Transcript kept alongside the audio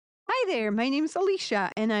there, my name is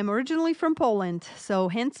Alicia, and I'm originally from Poland, so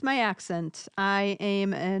hence my accent. I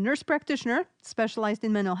am a nurse practitioner specialized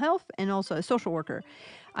in mental health and also a social worker.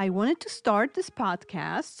 I wanted to start this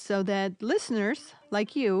podcast so that listeners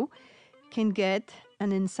like you can get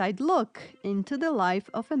an inside look into the life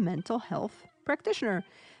of a mental health practitioner.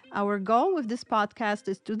 Our goal with this podcast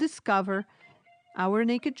is to discover our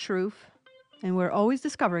naked truth, and we're always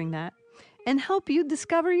discovering that, and help you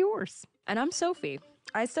discover yours. And I'm Sophie.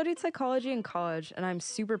 I studied psychology in college, and I'm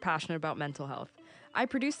super passionate about mental health. I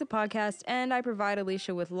produce the podcast, and I provide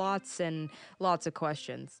Alicia with lots and lots of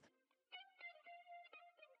questions.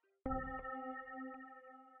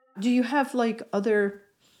 Do you have like other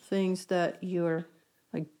things that you're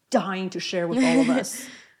like dying to share with all of us?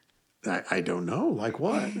 I don't know. Like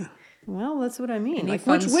what? Well, that's what I mean. Any Like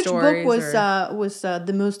fun which book stories was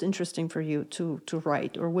the most interesting for you to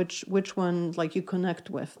write, or which one like you connect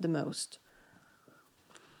with the most?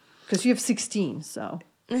 Because you have 16, so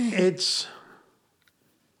It's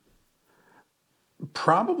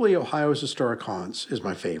probably Ohio's Historic Haunts is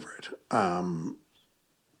my favorite,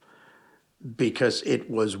 because it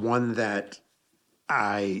was one that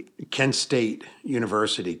Kent State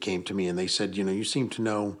University came to me and they said, you seem to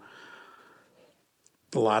know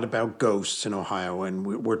a lot about ghosts in Ohio, and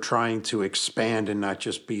we're trying to expand and not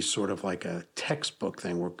just be sort of like a textbook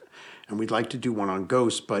thing. And we'd like to do one on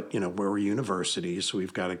ghosts, but we're a university, so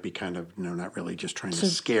we've got to be kind of not really just trying to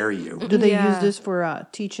scare you. do they use this for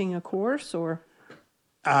teaching a course or?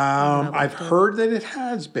 I've heard that it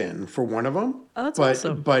has been for one of them. Oh, that's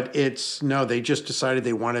awesome. But they just decided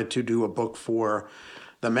they wanted to do a book for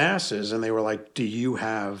the masses, and they were like, do you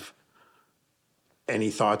have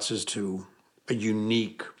any thoughts as to a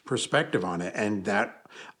unique perspective on it? And that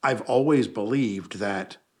I've always believed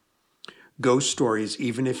that ghost stories,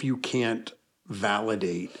 even if you can't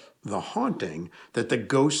validate the haunting, that the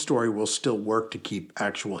ghost story will still work to keep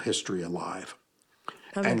actual history alive.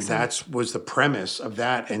 And that was the premise of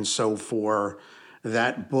that. And so for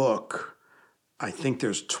that book, I think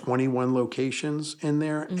there's 21 locations in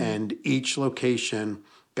there, and each location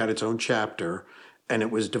got its own chapter, and it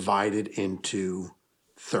was divided into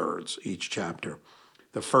thirds, each chapter.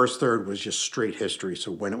 The first third was just straight history.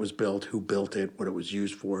 So when it was built, who built it, what it was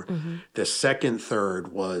used for. The second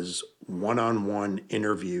third was one-on-one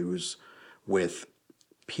interviews with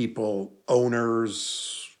people,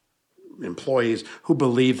 owners, employees who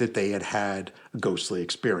believed that they had a ghostly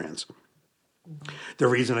experience. The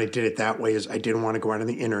reason I did it that way is I didn't want to go out on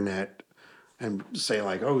the internet and say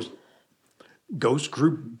like, oh, Ghost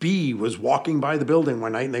Group B was walking by the building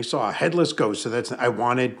one night and they saw a headless ghost. So I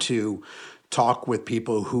wanted to talk with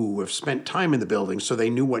people who have spent time in the building so they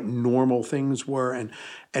knew what normal things were.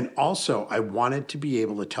 And also I wanted to be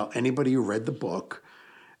able to tell anybody who read the book,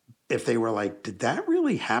 if they were like, did that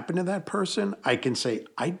really happen to that person? I can say,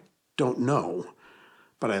 I don't know,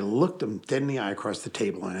 but I looked them dead in the eye across the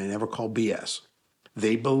table and I never called BS.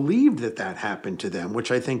 They believed that happened to them,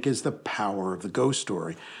 which I think is the power of the ghost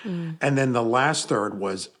story. And then the last third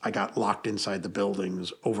was I got locked inside the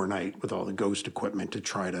buildings overnight with all the ghost equipment to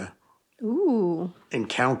try to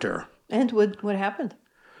encounter. And what happened?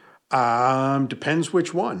 Depends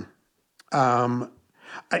which one. I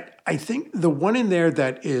think the one in there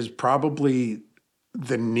that is probably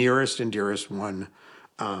the nearest and dearest one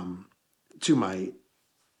to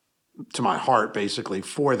my heart, basically,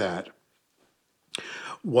 for that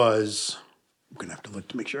was, I'm going to have to look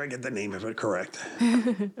to make sure I get the name of it correct.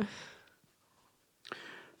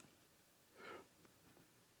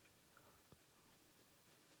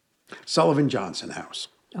 Sullivan Johnson House.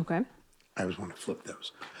 Okay. I always want to flip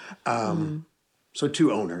those. So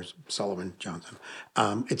two owners, Sullivan Johnson.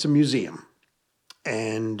 It's a museum.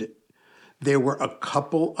 And there were a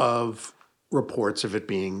couple of reports of it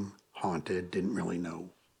being haunted, didn't really know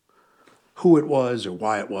who it was or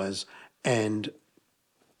why it was. And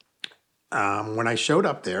when I showed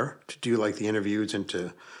up there to do like the interviews and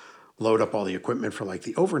to load up all the equipment for like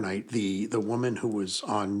the overnight, the woman who was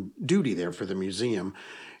on duty there for the museum,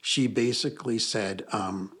 she basically said,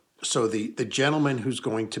 so the gentleman who's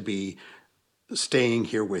going to be staying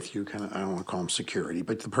here with you, kind of, I don't want to call him security,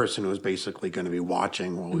 but the person who was basically going to be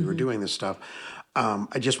watching while we were doing this stuff,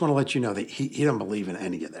 I just want to let you know that he doesn't believe in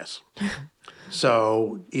any of this.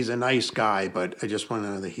 So he's a nice guy, but I just want to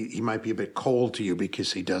know that he might be a bit cold to you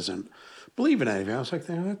because he doesn't believe in anything. I was like,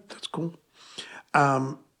 that's cool.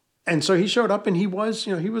 And so he showed up and he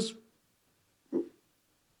wasn't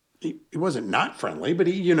not friendly, but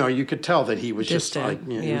you could tell that he was Distant, just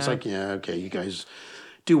like, he was like, yeah, okay, you guys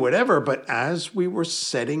do whatever. But as we were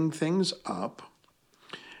setting things up,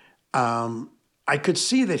 I could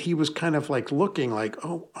see that he was kind of like looking like,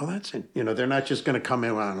 oh, that's it. They're not just going to come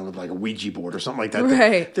in on with like a Ouija board or something like that.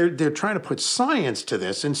 Right. They're trying to put science to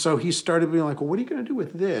this. And so he started being like, well, what are you going to do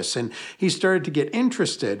with this? And he started to get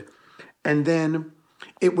interested. And then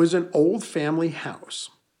it was an old family house,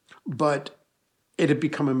 but it had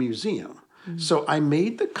become a museum. Mm-hmm. So I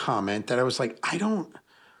made the comment that I was like, I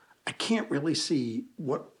can't really see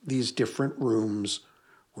what these different rooms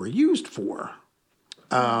were used for.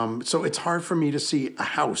 So it's hard for me to see a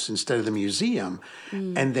house instead of the museum.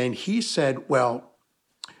 And then he said, well,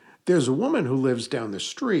 there's a woman who lives down the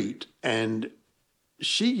street and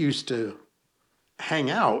she used to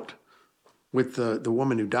hang out with the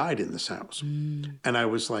woman who died in this house. And I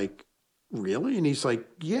was like, really? And he's like,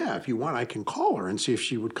 yeah, if you want, I can call her and see if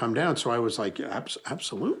she would come down. So I was like, yeah,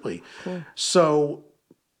 absolutely. Cool. So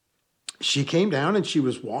she came down and she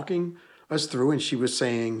was walking us through and she was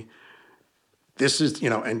saying, this is,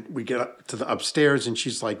 and we get up to the upstairs and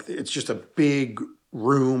she's like, it's just a big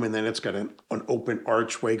room and then it's got an open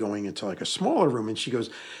archway going into like a smaller room. And she goes,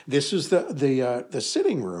 this is the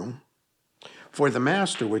sitting room for the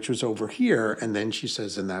master, which was over here. And then she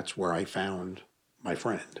says, and that's where I found my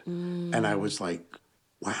friend. And I was like,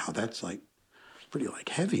 wow, that's like pretty like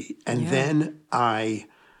heavy. And then I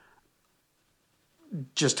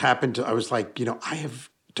just happened to, I was like, I have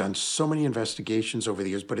done so many investigations over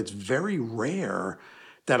the years, but it's very rare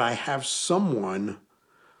that I have someone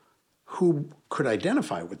who could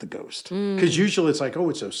identify with the ghost. Because usually it's like, oh,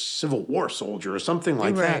 it's a Civil War soldier or something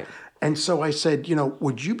like that. And so I said,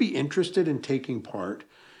 would you be interested in taking part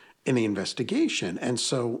in the investigation? And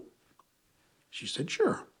so she said,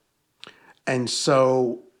 sure. And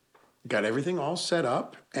so got everything all set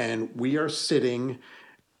up and we are sitting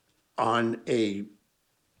on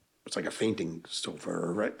it's like a fainting sofa,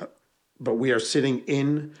 right? But we are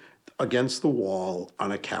sitting against the wall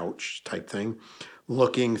on a couch type thing,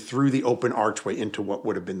 looking through the open archway into what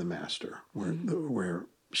would have been the master, where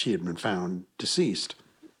she had been found deceased.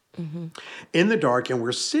 In the dark, and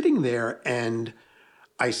we're sitting there, and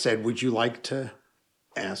I said, would you like to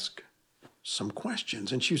ask some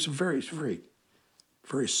questions? And she was a very, very,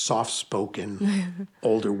 very soft-spoken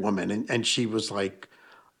older woman, and she was like,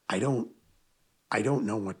 I don't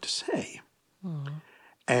know what to say.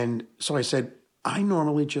 And so I said, I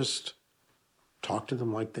normally just talk to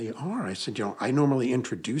them like they are. I said, I normally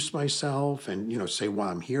introduce myself and, say why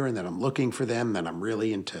I'm here and that I'm looking for them, that I'm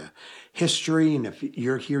really into history. And if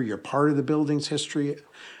you're here, you're part of the building's history.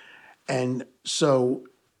 And so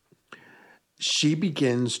she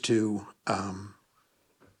begins to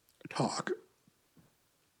talk.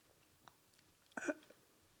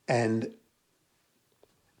 And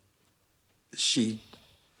she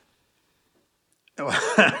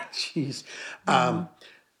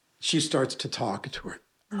starts to talk to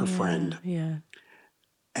her friend. Yeah.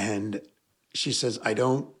 And she says, I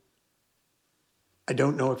don't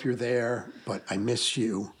know if you're there, but I miss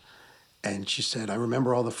you. And she said, I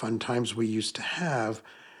remember all the fun times we used to have.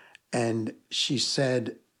 And she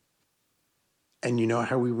said, and you know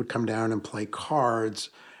how we would come down and play cards,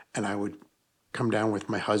 and I would come down with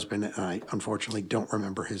my husband, and I unfortunately don't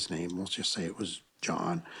remember his name. We'll just say it was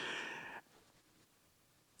John.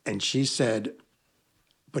 And she said,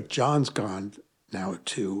 but John's gone now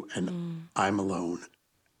too, and I'm alone.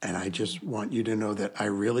 And I just want you to know that I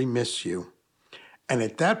really miss you. And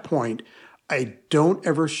at that point, I don't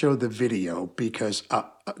ever show the video because a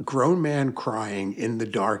grown man crying in the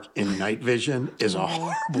dark in night vision is a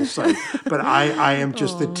horrible sight. But I am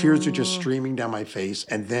just, the tears are just streaming down my face.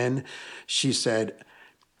 And then she said,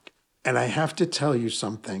 and I have to tell you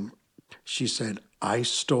something. She said, I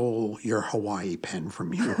stole your Hawaii pen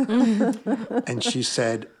from you. And she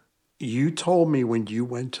said, you told me when you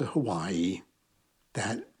went to Hawaii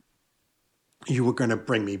that you were going to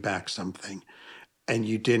bring me back something. And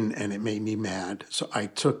you didn't, and it made me mad. So I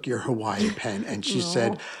took your Hawaii pen, and she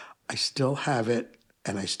said, I still have it,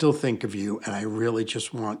 and I still think of you, and I really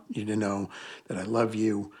just want you to know that I love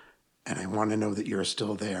you, and I want to know that you're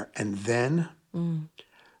still there. And then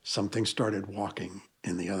something started walking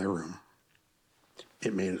in the other room.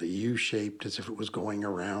 It made a U-shaped as if it was going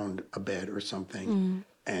around a bed or something,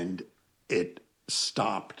 and it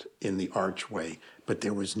stopped in the archway, but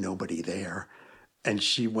there was nobody there. And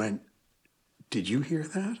she went, did you hear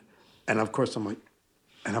that? And of course I'm like,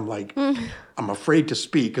 I'm afraid to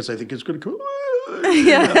speak because I think it's going to go,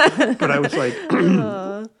 but I was like,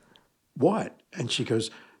 what? And she goes,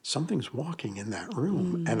 something's walking in that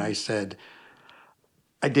room. And I said,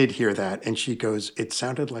 I did hear that. And she goes, it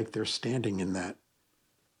sounded like they're standing in that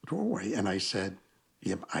doorway. And I said,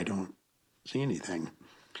 yeah, I don't see anything.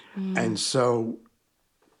 And so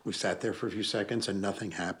we sat there for a few seconds and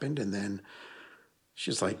nothing happened. And then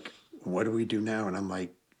she's like, what do we do now? And I'm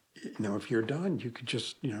like, if you're done, you could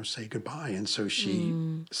just, say goodbye. And so she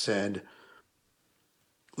said,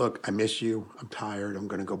 look, I miss you. I'm tired. I'm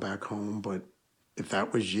going to go back home. But if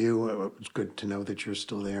that was you, it was good to know that you're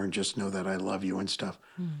still there and just know that I love you and stuff.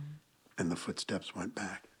 And the footsteps went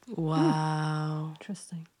back. Wow.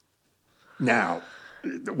 Interesting. Now,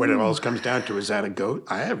 what it all comes down to, is that a ghost?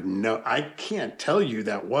 I can't tell you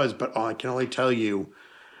that was, but I can only tell you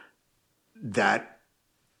that,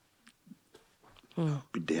 I'll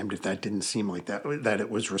be damned if that didn't seem like that it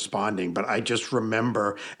was responding. But I just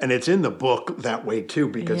remember, and it's in the book that way too,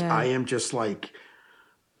 because Yeah. I am just like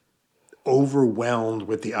overwhelmed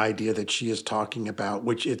with the idea that she is talking about,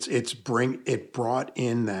 which it brought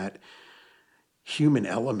in that human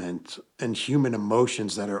element and human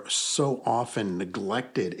emotions that are so often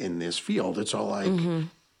neglected in this field. It's all like,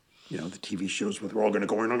 the TV shows with, we're all going to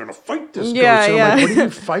go in, I'm going to fight this Yeah, ghost. And yeah. I'm like, what are you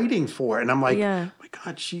fighting for? And I'm like, Yeah. my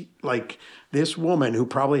God, this woman who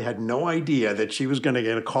probably had no idea that she was going to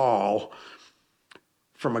get a call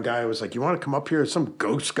from a guy who was like, you want to come up here? Some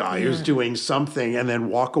ghost guy who's doing something, and then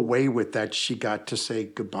walk away with that. She got to say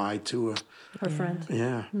goodbye to Her friend.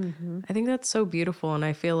 yeah. I think that's so beautiful. And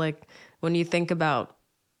I feel like when you think about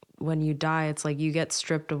when you die, it's like you get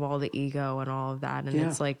stripped of all the ego and all of that. And Yeah.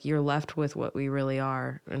 it's like you're left with what we really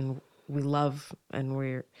are. And we love and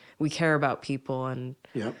we care about people. And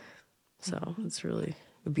Yep. so it's really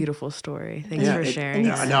a beautiful story. Thanks for sharing.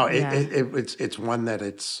 It's one that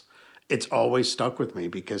it's always stuck with me,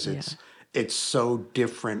 because it's so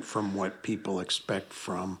different from what people expect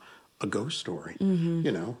from a ghost story. I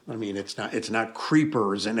mean, it's not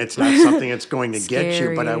creepers, and it's not something that's going to get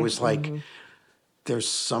you, but I was like, there's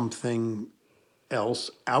something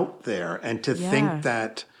else out there. And to think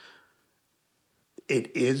that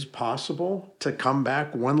it is possible to come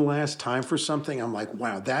back one last time for something, I'm like,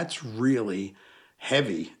 wow, that's really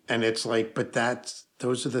heavy. And it's like, but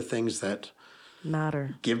those are the things that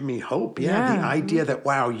matter. give me hope. The idea that,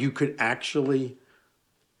 wow, you could actually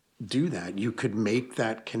do that. You could make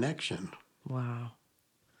that connection. Wow.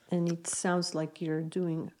 And it sounds like you're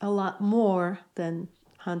doing a lot more than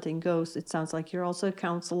hunting ghosts. It sounds like you're also a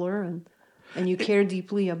counselor, and you care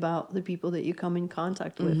deeply about the people that you come in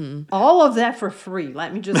contact with. All of that for free.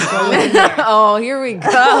 Let me just go in there. Oh, here we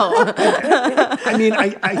go. I mean,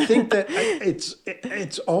 I think that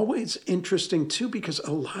it's always interesting too, because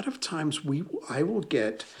a lot of times I will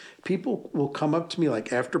get, people will come up to me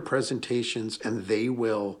like after presentations, and they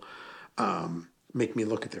will make me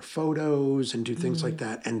look at their photos and do things like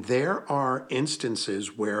that. And there are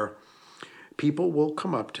instances where people will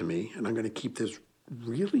come up to me, and I'm going to keep this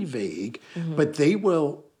really vague, but they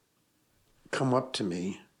will come up to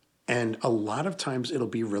me, and a lot of times it'll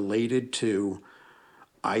be related to,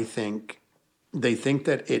 they think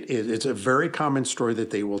that it's a very common story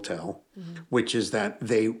that they will tell, which is that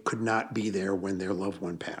they could not be there when their loved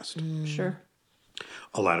one passed. Sure.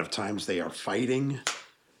 A lot of times they are fighting,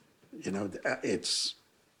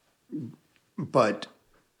 but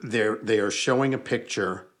they are showing a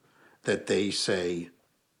picture that they say,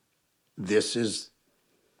 this is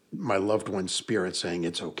my loved one's spirit saying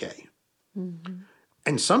it's okay.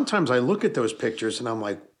 And sometimes I look at those pictures and I'm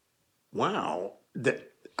like, wow,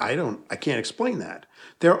 I can't explain that.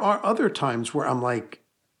 There are other times where I'm like,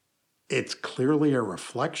 it's clearly a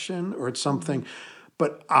reflection or it's something,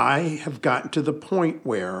 but I have gotten to the point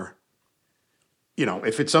where,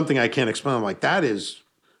 if it's something I can't explain, I'm like, that is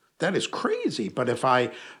crazy. But if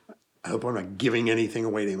I hope I'm not giving anything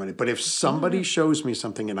away to anybody, but if somebody shows me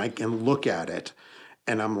something and I can look at it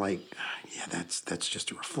and I'm like, yeah, that's just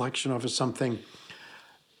a reflection of something,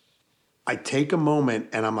 I take a moment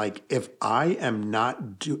and I'm like, if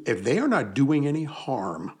they are not doing any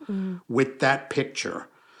harm with that picture,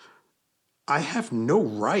 I have no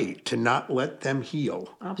right to not let them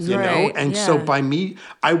heal. Absolutely. Right, And so by me,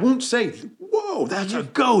 I won't say, whoa, that's a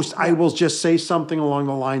ghost. I will just say something along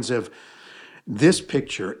the lines of, this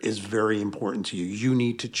picture is very important to you. You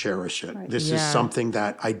need to cherish it. This is something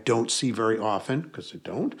that I don't see very often, because I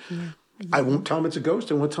don't. I won't tell them it's a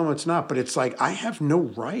ghost. I won't tell them it's not. But it's like, I have no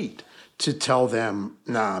right to tell them,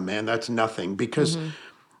 nah, man, that's nothing. Because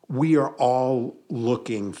we are all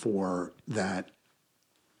looking for that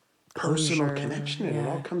personal connection. And it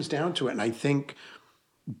all comes down to it. And I think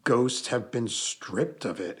ghosts have been stripped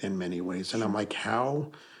of it in many ways. And I'm like,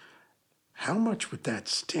 how much would that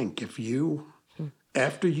stink if you,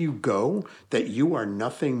 after you go, that you are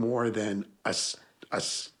nothing more than a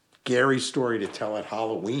scary story to tell at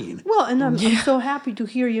Halloween? Well, and I'm so happy to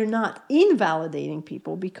hear you're not invalidating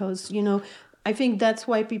people, because, I think that's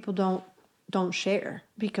why people don't don't share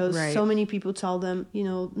because Right. so many people tell them,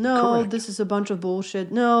 no, Correct. this is a bunch of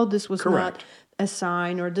bullshit. No, this was not Correct. a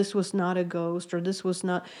sign, or this was not a ghost, or this was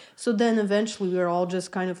not. So then eventually we're all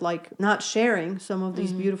just kind of like not sharing some of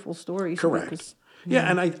these beautiful stories. Correct. Because, Yeah,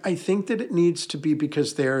 and I think that it needs to be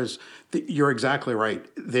because you're exactly right.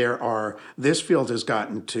 This field has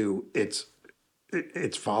gotten to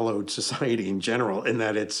it's followed society in general in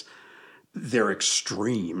that they're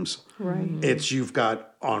extremes. right. You've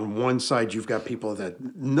got on one side, you've got people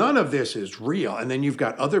that none of this is real. And then you've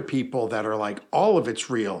got other people that are like, all of it's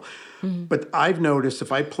real. But I've noticed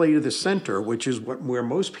if I play to the center, which is where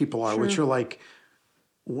most people are, which are like,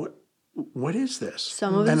 what is this?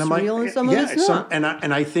 Some of it's real and some of it's not. And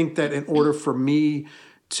I think that in order for me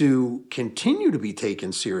to continue to be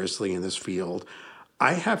taken seriously in this field,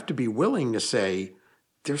 I have to be willing to say,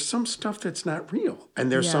 there's some stuff that's not real.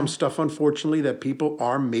 And there's some stuff, unfortunately, that people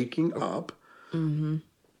are making up.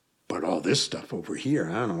 But all this stuff over here,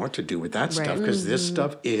 I don't know what to do with that stuff because this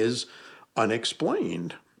stuff is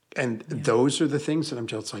unexplained. And those are the things that I'm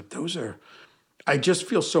just like, I just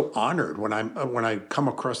feel so honored when I come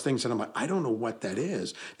across things and I'm like, I don't know what that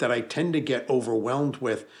is, that I tend to get overwhelmed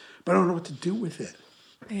with, but I don't know what to do with it.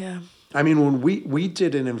 Yeah. I mean, when we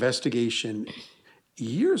did an investigation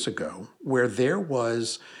years ago where it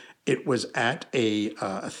was at a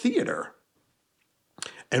theater,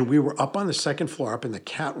 and we were up on the second floor, up in the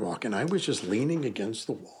catwalk, and I was just leaning against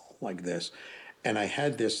the wall like this, and I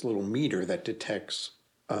had this little meter that detects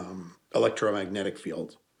electromagnetic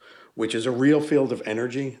fields, which is a real field of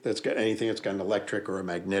energy that's got anything that's got an electric or a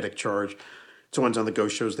magnetic charge. So ones on the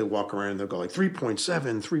ghost shows, they walk around and they'll go like 3.7,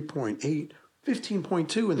 3.8,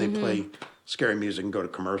 15.2, and they play scary music and go to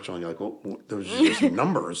commercial, and you're like, well, those are just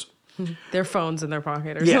numbers. Their phones in their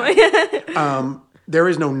pocket or Yeah. something. There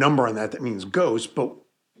is no number on that means ghost, but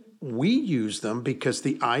we use them because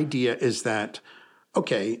the idea is that,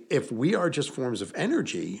 okay, if we are just forms of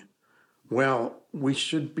energy, well, we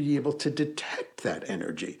should be able to detect that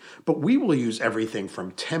energy. But we will use everything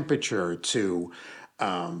from temperature to,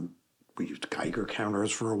 we used Geiger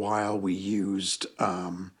counters for a while. We used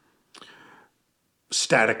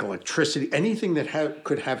static electricity, anything that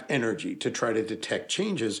could have energy to try to detect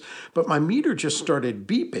changes. But my meter just started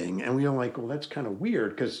beeping, and we were like, well, that's kind of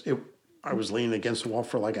weird because I was leaning against the wall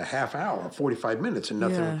for like a half hour, 45 minutes, and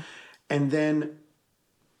nothing. Yeah. And then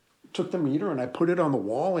took the meter and I put it on the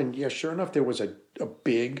wall, and sure enough, there was a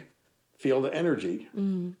big field of energy.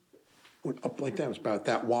 Went up like that. It was about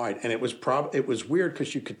that wide, and it was weird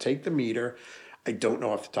because you could take the meter. I don't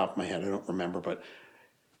know off the top of my head. I don't remember, but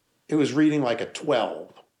it was reading like a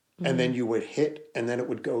 12, and then you would hit, and then it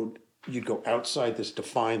would go. You'd go outside this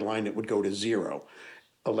defined line. It would go to 0.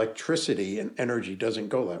 Electricity and energy doesn't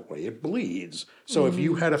go that way. It bleeds. So if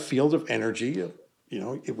you had a field of energy,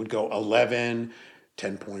 it would go 11.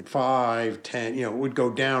 10.5, 10, it would go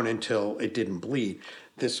down until it didn't bleed.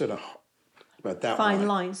 This sort of, about that Fine line.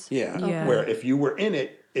 lines. Yeah. Yeah. Where if you were in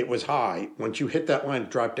it, it was high. Once you hit that line, it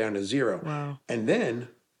dropped down to 0. Wow. And then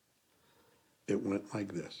it went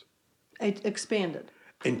like this It expanded.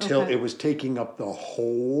 until Okay. it was taking up the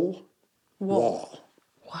whole wall.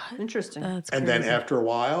 What? Interesting. That's And crazy. then after a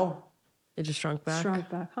while, It just shrunk back. Shrunk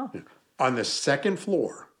back, huh? on the second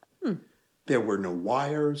floor, there were no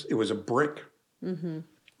wires. It was a brick.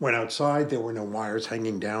 Went outside, there were no wires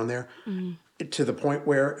hanging down there. To the point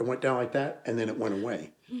where it went down like that, and then it went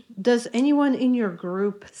away. Does anyone in your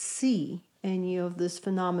group see any of this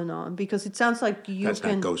phenomenon? Because it sounds like you That's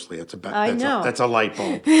can. not ghostly. I know. That's a light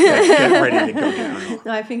bulb. Get ready to go down.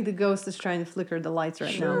 No, I think the ghost is trying to flicker the lights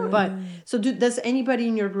right now. But so, does anybody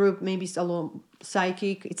in your group maybe a little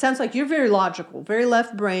psychic? It sounds like you're very logical, very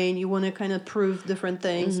left brain. You want to kind of prove different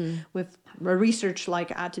things with a research-like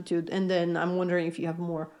attitude. And then I'm wondering if you have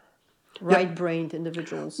more right-brained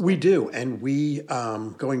individuals. We do, and we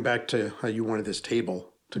going back to how you wanted this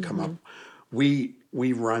table to come up. We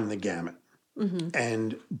run the gamut,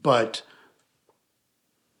 but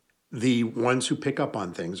the ones who pick up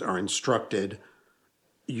on things are instructed.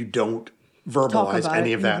 You don't verbalize about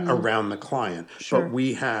any it. of that around the client, Sure. but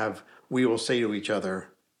we will say to each other,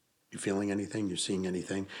 "You feeling anything? You seeing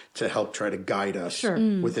anything?" to help try to guide us Sure.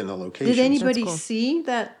 within the location. Did anybody cool. see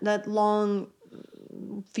that long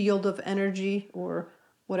field of energy or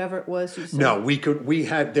whatever it was? You said? No,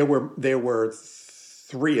 there were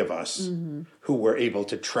 3 of us who were able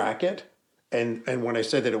to track it. And when I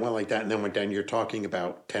said that it went like that and then went down, you're talking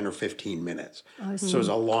about 10 or 15 minutes. So it was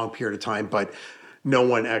a long period of time, but no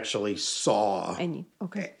one actually saw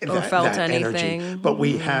Okay. Or felt anything. But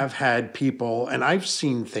we have had people, and I've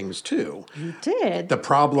seen things too. You did. The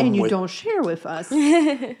problem and you with don't share with us.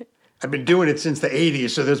 I've been doing it since the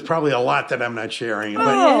 80s, so there's probably a lot that I'm not sharing.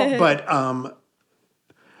 But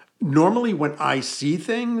normally when I see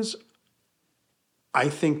things, I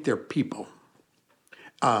think they're people.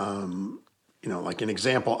 Like an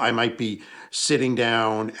example, I might be sitting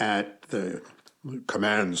down at the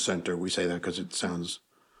command center. We say that because it sounds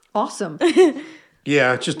Awesome.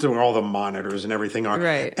 yeah, it's just where all the monitors and everything are.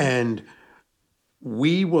 Right. And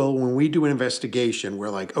we will, when we do an investigation, we're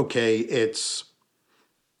like, okay, it's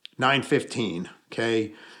 9:15.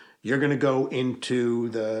 Okay, you're going to go into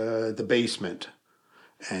the basement,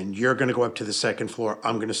 and you're going to go up to the second floor.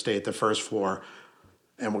 I'm going to stay at the first floor,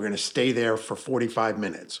 and we're going to stay there for 45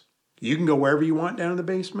 minutes. You can go wherever you want down in the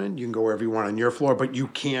basement. You can go wherever you want on your floor, but you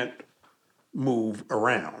can't move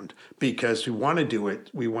around because we want to do it.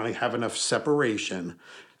 We want to have enough separation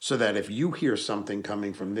so that if you hear something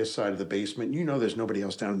coming from this side of the basement, you know there's nobody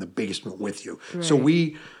else down in the basement with you. Right. So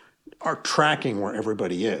we are tracking where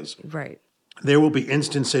everybody is. Right. There will be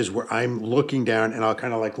instances where I'm looking down and I'll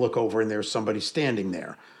kind of like look over and there's somebody standing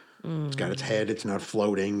there. It's got its head, it's not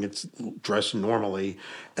floating, it's dressed normally.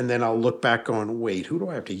 And then I'll look back on, wait, who do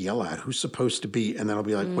I have to yell at? Who's supposed to be? And then I'll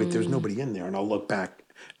be like, wait, there's nobody in there. And I'll look back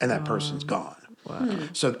and that person's gone. Wow.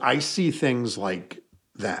 So I see things like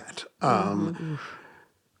that.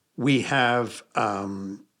 We have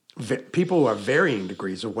people who have varying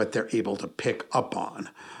degrees of what they're able to pick up on.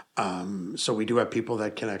 So we do have people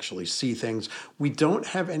that can actually see things. We don't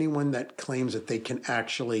have anyone that claims that they can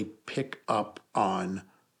actually pick up on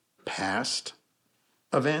past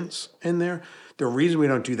events in there. The reason we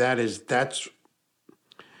don't do that is that's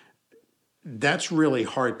really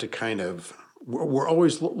hard to kind of, we're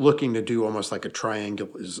always looking to do almost like a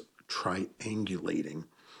triangulating.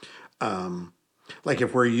 Like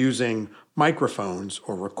if we're using microphones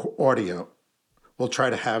or audio, we'll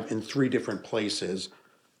try to have in 3 different places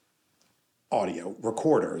audio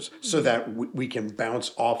recorders so that we can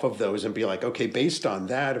bounce off of those and be like, okay, based on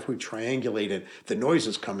that, if we triangulate it, the noise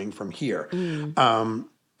is coming from here.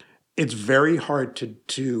 It's very hard to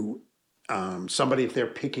somebody, if they're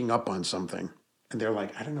picking up on something and they're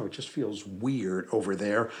like, I don't know, it just feels weird over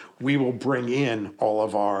there. We will bring in all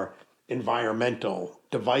of our environmental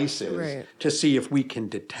devices to see if we can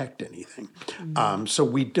detect anything. So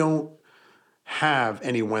we don't have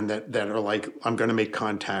anyone that are like, I'm going to make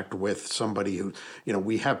contact with somebody who,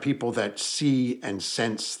 we have people that see and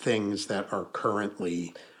sense things that are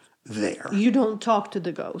currently there. You don't talk to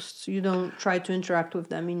the ghosts. You don't try to interact with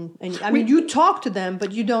them. I mean, you talk to them,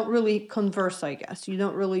 but you don't really converse, I guess. You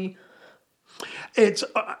don't really... It's,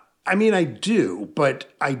 I do, but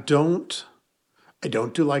I don't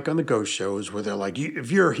do like on the ghost shows where they're like,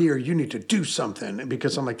 if you're here, you need to do something.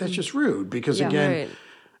 Because I'm like, that's just rude. Because again,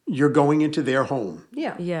 you're going into their home.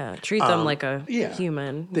 Yeah. Yeah. Treat them like a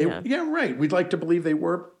human. Right. We'd like to believe they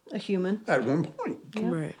were a human at one point. Yeah.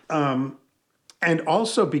 Right. And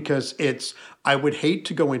also because I would hate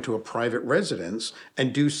to go into a private residence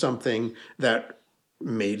and do something that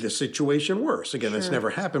made the situation worse. Again, that's never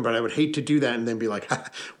happened, but I would hate to do that and then be like,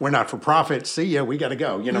 we're not for profit. See ya, we got to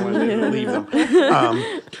go, and then leave them.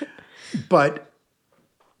 But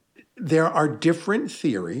there are different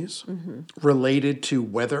theories related to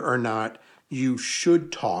whether or not you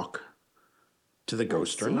should talk to the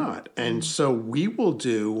ghost or not. And so we will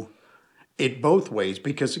do it both ways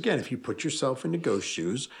because, again, if you put yourself into ghost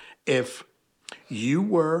shoes, if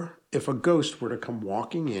a ghost were to come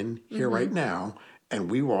walking in here right now and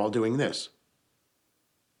we were all doing this,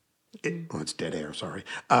 it's dead air, sorry.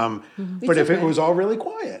 But if it was all really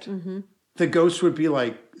quiet, the ghost would be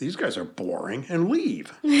like, these guys are boring and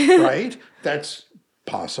leave, right? That's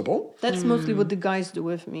possible. That's mostly what the guys do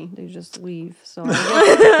with me. They just leave. So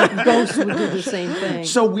I guess ghosts would do the same thing.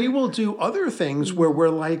 So we will do other things where we're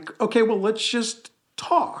like, okay, well, let's just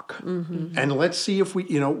talk. And let's see if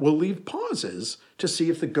we'll leave pauses to see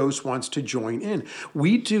if the ghost wants to join in.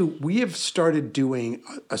 We have started doing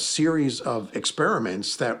a series of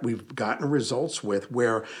experiments that we've gotten results with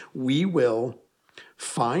where we will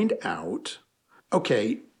find out,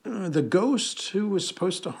 okay, the ghost who was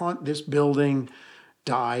supposed to haunt this building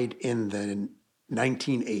died in the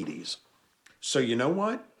 1980s. So you know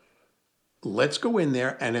what? Let's go in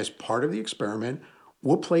there and as part of the experiment,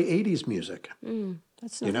 we'll play 80s music.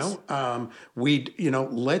 That's nice.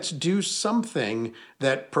 Let's do something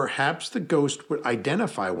that perhaps the ghost would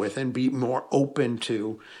identify with and be more open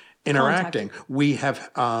to interacting. We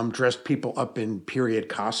have dressed people up in period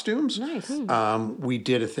costumes. Nice. We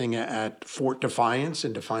did a thing at Fort Defiance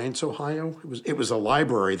in Defiance, Ohio. It was a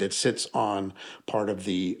library that sits on part of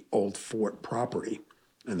the old fort property,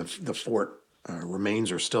 and the fort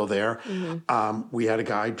remains are still there. We had a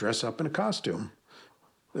guy dress up in a costume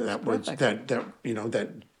that was that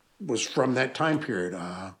was from that time period.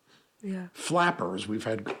 Yeah. Flappers. We've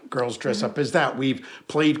had girls dress up as that. We've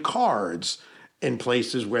played cards in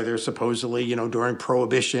places where they're supposedly, during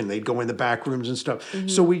Prohibition, they'd go in the back rooms and stuff.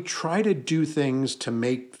 So we try to do things to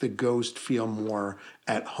make the ghost feel more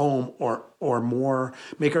at home or more,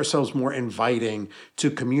 make ourselves more inviting to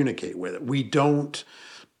communicate with it. We don't.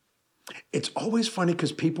 It's always funny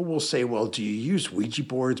because people will say, well, do you use Ouija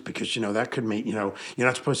boards? Because, that could make, you're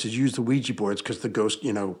not supposed to use the Ouija boards because the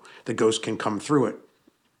ghost can come through it.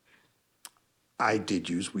 I did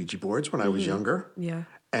use Ouija boards when I was younger. Yeah.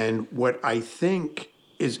 And what I think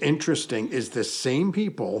is interesting is the same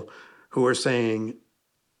people who are saying,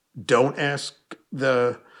 don't ask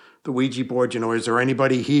the Ouija board, is there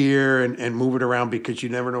anybody here, and move it around because you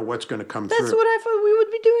never know what's going to come through. That's what I thought we would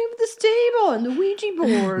be doing with this table and the Ouija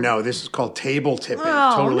board. No, this is called table tipping.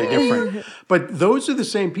 Oh, Totally man. different. But those are the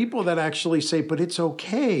same people that actually say, but it's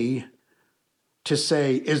okay to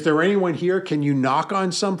say, is there anyone here? Can you knock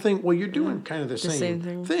on something? Well, you're doing kind of the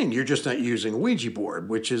same thing. You're just not using a Ouija board,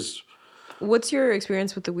 which is... What's your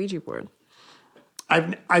experience with the Ouija board?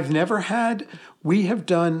 I've never had... We have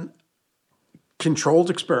done controlled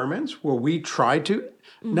experiments where we tried to...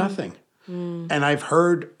 Nothing. And I've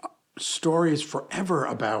heard stories forever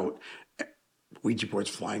about Ouija boards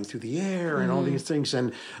flying through the air and all these things.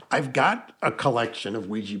 And I've got a collection of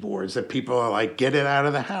Ouija boards that people are like, get it out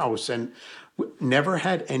of the house. And never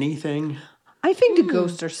had anything. I think the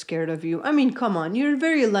ghosts are scared of you. I mean, come on, you're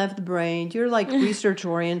very left-brained. You're like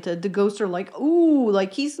research-oriented. The ghosts are like, ooh,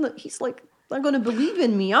 like he's like not going to believe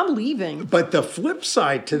in me. I'm leaving. But the flip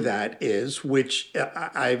side to that is, which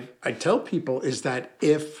I tell people, is that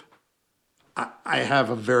if I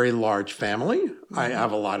have a very large family, I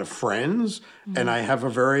have a lot of friends, and I have a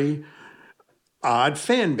very odd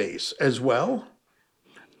fan base as well.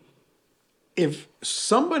 If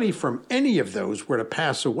somebody from any of those were to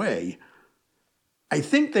pass away, I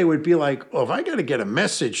think they would be like, oh, if I got to get a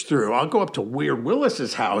message through, I'll go up to Weird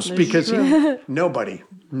Willis's house because I've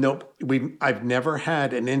never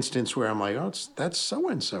had an instance where I'm like, oh, that's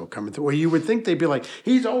so-and-so coming through. Well, you would think they'd be like,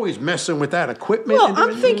 he's always messing with that equipment. Well,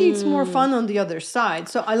 I'm thinking it's more fun on the other side.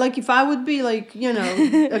 So if I would be like,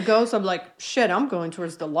 a ghost, I'm like, shit, I'm going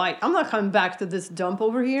towards the light. I'm not coming back to this dump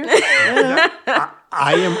over here.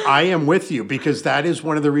 I am with you because that is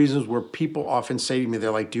one of the reasons where people often say to me, they're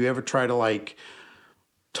like, do you ever try to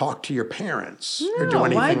talk to your parents or do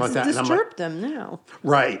anything like that? And I'm like, them now.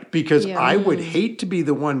 Right, because I would hate to be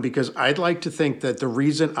the one, because I'd like to think that the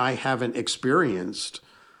reason I haven't experienced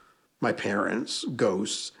my parents'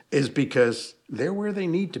 ghosts is because they're where they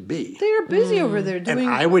need to be. They're busy over there doing And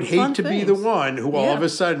I would hate to be the things. one who all of a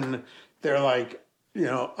sudden they're like,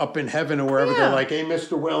 up in heaven or wherever, they're like, hey,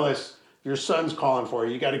 Mr. Willis, your son's calling for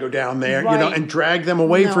you. You got to go down there, and drag them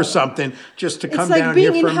away for something just to come down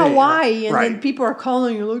here for me. It's like being in Hawaii and then people are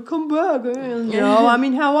calling you like, come back. No, I'm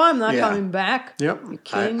in Hawaii. I'm not coming back. Yep,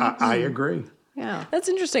 I agree. Yeah, That's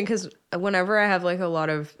interesting because whenever I have a lot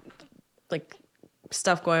of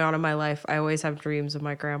stuff going on in my life, I always have dreams of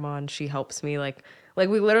my grandma, and she helps me like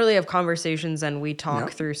we literally have conversations and we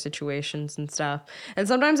talk through situations and stuff. And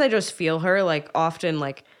sometimes I just feel her. Often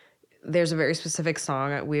there's a very specific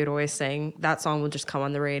song we would always sing. That song will just come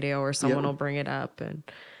on the radio or someone will bring it up, and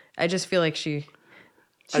I just feel like she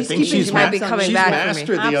I think she's might be coming back for me.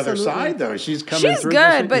 mastered the other side, though. She's coming She's through.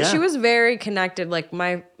 good, but she was very connected.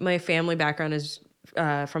 My family background is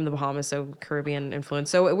from the Bahamas, so Caribbean influence.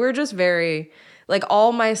 So we're just very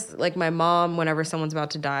all my my mom. Whenever someone's about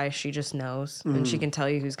to die, she just knows, and she can tell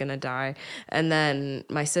you who's gonna die. And then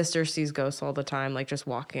my sister sees ghosts all the time, just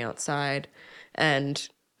walking outside, and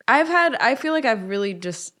I feel like I've really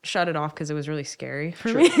just shut it off because it was really scary for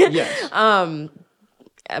me. Yes.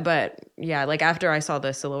 But yeah, after I saw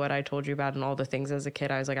the silhouette I told you about and all the things as a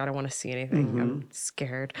kid, I was like, I don't want to see anything. I'm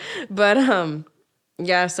scared. But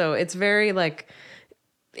yeah, so it's very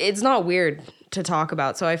it's not weird to talk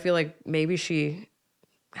about. So I feel like maybe she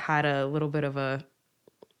had a little bit of a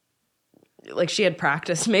she had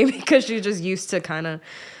practice maybe because she's just used to kind of,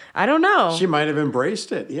 I don't know. She might have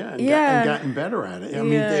embraced it, and gotten better at it. I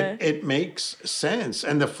mean, it makes sense.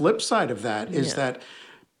 And the flip side of that is that,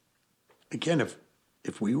 again,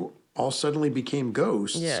 if we all suddenly became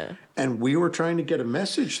ghosts and we were trying to get a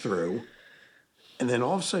message through, and then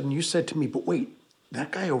all of a sudden you said to me, but wait,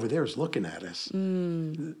 that guy over there is looking at us.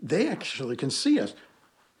 They actually can see us.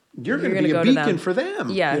 You're going to be a beacon for them.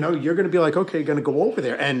 Yeah. You're going to be like, okay, going to go over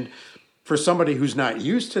there. And for somebody who's not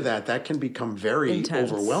used to that, that can become very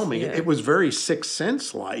Intense, overwhelming. yeah. It was very Sixth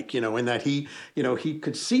Sense like, in that he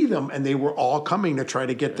could see them and they were all coming to try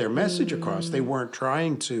to get their message across. They weren't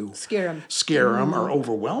trying to Scare them. or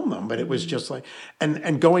overwhelm them, but it was just like,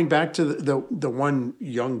 and going back to the one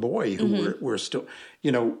young boy who we're still,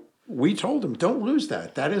 we told him, don't lose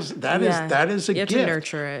that. That is a You have gift. to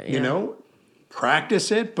nurture it,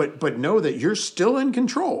 Practice it, but know that you're still in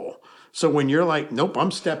control. So when you're like, nope,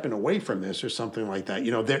 I'm stepping away from this or something like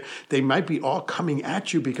that, they might be all coming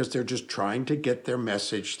at you because they're just trying to get their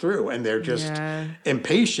message through and they're just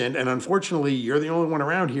impatient. And unfortunately, you're the only one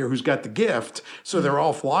around here who's got the gift. So they're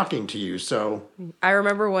all flocking to you. So I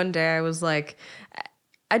remember one day I was like,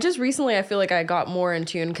 I just recently, I feel like I got more in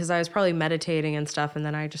tune because I was probably meditating and stuff. And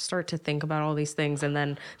then I just start to think about all these things. And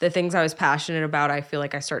then the things I was passionate about, I feel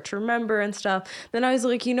like I start to remember and stuff. Then I was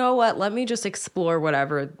like, you know what? Let me just explore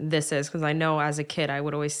whatever this is. Because I know as a kid, I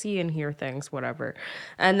would always see and hear things, whatever.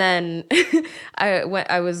 And then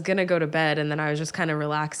I was going to go to bed and then I was just kind of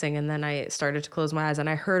relaxing. And then I started to close my eyes and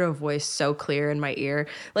I heard a voice so clear in my ear.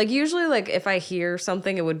 Like usually like if I hear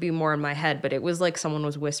something, it would be more in my head, but it was like someone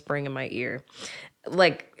was whispering in my ear.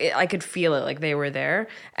 I could feel it, like they were there.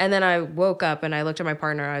 And then I woke up and I looked at my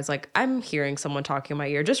partner. I was like, I'm hearing someone talking in my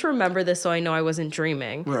ear. Just remember this so I know I wasn't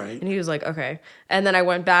dreaming. Right. And he was like, okay. And then I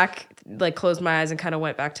went back, like closed my eyes and kind of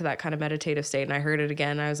went back to that kind of meditative state. And I heard it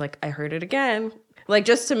again. I was like, I heard it again. Like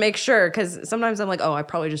just to make sure. Because sometimes I'm like, oh, I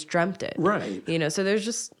probably just dreamt it. Right. So there's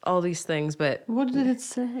just all these things. But What did it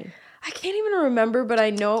say? I can't even remember. But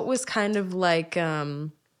I know it was kind of like...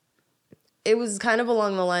 it was kind of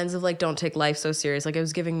along the lines of like, don't take life so serious. Like it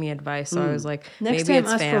was giving me advice. So I was like, Next maybe time,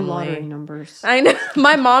 it's ask family. for lottery numbers. I know.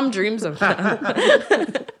 My mom dreams of them.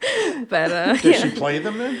 But does she play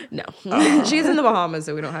them then? no, she's in the Bahamas.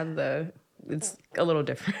 So we don't have it's a little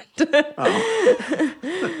different.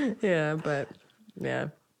 Yeah. But yeah.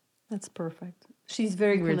 That's perfect. She's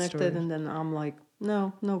very Weird connected, stories. and then I'm like,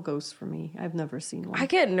 no ghosts for me. I've never seen one. I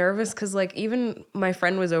get nervous because like even my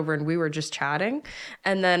friend was over and we were just chatting.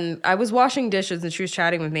 And then I was washing dishes and she was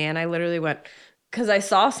chatting with me. And I literally went, because I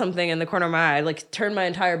saw something in the corner of my eye, like turned my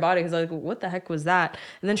entire body because I was like, what the heck was that?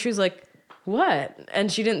 And then she was like, what?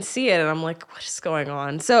 And she didn't see it. And I'm like, what is going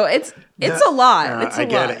on? So it's a lot. It's a I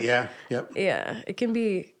get lot. it. Yeah. Yep. Yeah, it can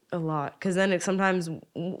be a lot because then sometimes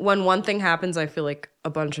when one thing happens, I feel like a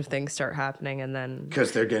bunch of things start happening, and then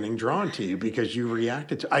Because they're getting drawn to you because you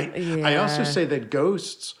reacted to. I also say that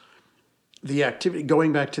ghosts, the activity,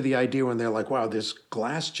 going back to the idea when they're like, wow, this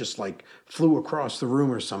glass just like flew across the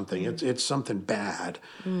room or something. It's something bad.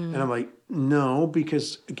 And I'm like, no,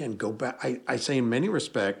 because again, go back. I say in many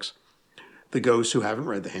respects, the ghosts who haven't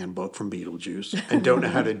read the handbook from Beetlejuice and don't know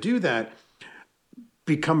how to do that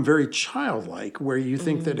become very childlike, where you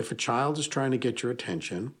think that if a child is trying to get your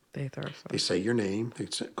attention, they say your name,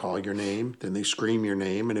 call your name, then they scream your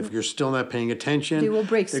name, and if you're still not paying attention, They will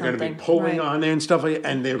break they're going to be something, pulling right. on there and stuff like that,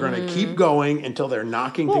 and they're going to keep going until they're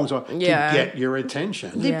knocking things off to get your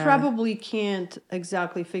attention. They Yeah. probably can't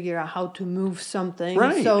exactly figure out how to move something.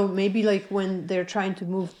 Right. So maybe like when they're trying to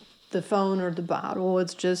move the phone or the bottle,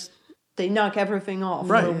 it's just they knock everything off.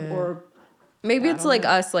 Right. Or maybe it's like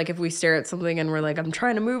us, like if we stare at something and we're like, I'm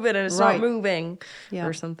trying to move it and it's Right. not moving Yeah.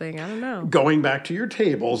 or something. I don't know. Going back to your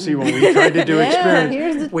table, see, when we tried to do here's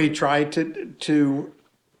experiments, we tried to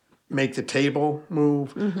make the table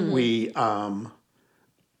move. We,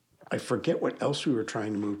 I forget what else we were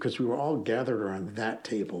trying to move because we were all gathered around that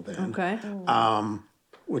table then. okay.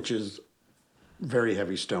 Which is very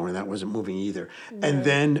heavy stone, and that wasn't moving either. And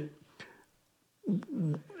then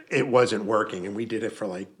it wasn't working, and we did it for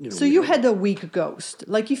like, So you had a weak ghost.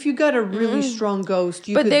 Like if you got a really strong ghost,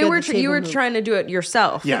 you But could they get were the you were table moved. trying to do it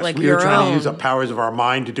yourself, Yes, like we your were trying own. to use the powers of our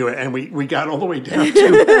mind to do it, and we got all the way down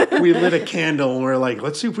to we lit a candle, and we're like,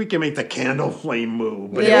 let's see if we can make the candle flame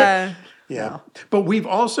move. But Yeah. But we've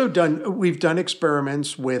also done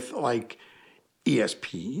experiments with like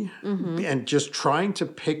ESP and just trying to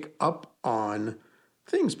pick up on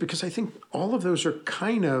things, because I think all of those are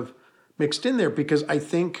kind of mixed in there, because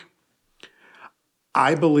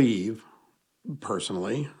I believe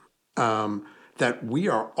personally that we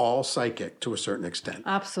are all psychic to a certain extent,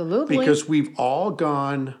 Absolutely. because we've all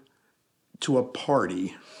gone to a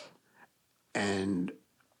party and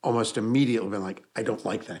almost immediately been like, I don't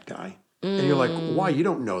like that guy. And you're like, why? You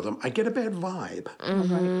don't know them. I get a bad vibe.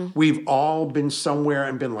 Right. We've all been somewhere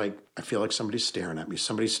and been like, I feel like somebody's staring at me.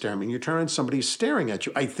 Somebody's staring at me. And you turn around, somebody's staring at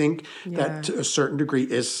you. I think that to a certain degree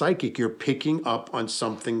is psychic. You're picking up on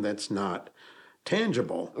something that's not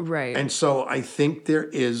tangible. Right. And so I think there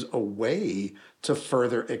is a way to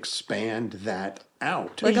further expand that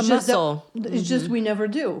out. Like a It's just that- muscle. It's just we never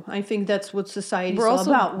do. I think that's what society's We're all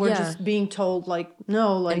also- about. We're yeah. just being told like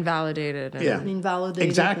no, like Invalidated. And, Yeah, invalidated.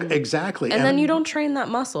 exactly, exactly. And then you don't train that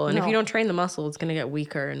muscle. And if No. you don't train the muscle, it's going to get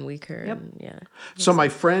weaker and weaker. Yep. And, yeah. So my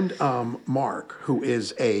friend Mark, who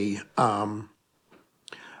is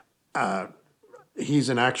he's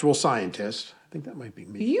an actual scientist. I think that might be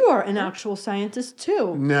me. You are an actual scientist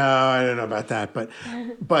too. No, I don't know about that, but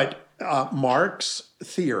Mark's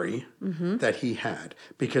theory that he had,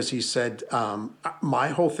 because he said my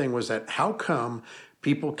whole thing was that how come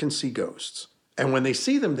people can see ghosts, and when they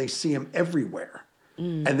see them everywhere,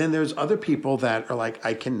 and then there's other people that are like,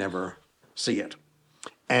 I can never see it,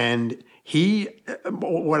 and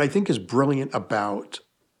what I think is brilliant about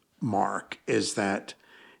Mark is that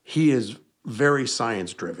he is very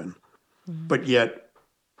science driven, but yet.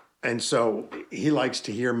 And so he likes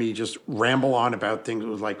to hear me just ramble on about things. It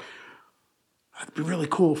was like, it'd be really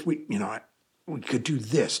cool if we could do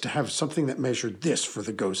this, to have something that measured this for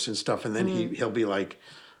the ghosts and stuff. And then he'll be like,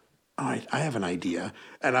 oh, I have an idea.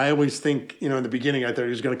 And I always think, in the beginning, I thought he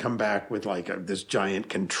was going to come back with like this giant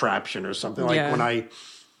contraption or something. Like when I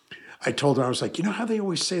told him, I was like, how they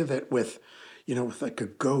always say that with like a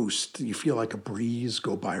ghost, you feel like a breeze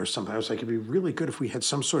go by or something. I was like, it'd be really good if we had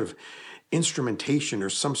some sort of instrumentation or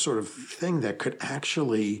some sort of thing that could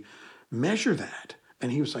actually measure that. And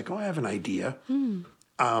he was like, oh, I have an idea.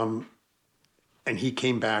 And he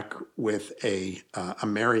came back with a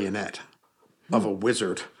marionette of a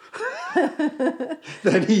wizard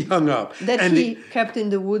that he hung up. That he kept in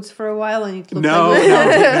the woods for a while and it looked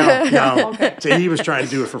No. Okay. So he was trying to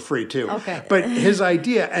do it for free too. Okay. But his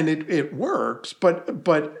idea, and it works, but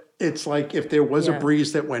it's like if there was a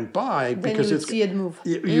breeze that went by, then because you would see it move.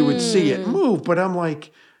 you would see it move. But I'm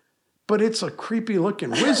like, but it's a creepy looking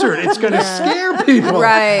wizard. It's going to scare people.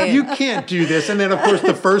 Right. You can't do this. And then of course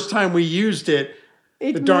the first time we used it,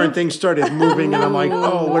 the darn thing started moving, and I'm like,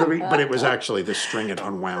 oh, what are we? But it was actually the string had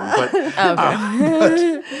unwound.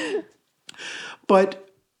 But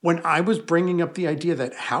when I was bringing up the idea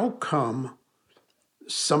that how come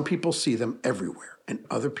some people see them everywhere and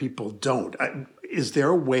other people don't? Is there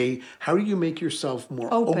a way? How do you make yourself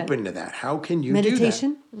more open to that? How can you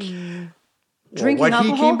Meditation? do that? Drinking What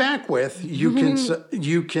alcohol? he came back with,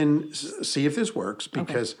 you can see if this works,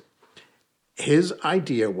 because his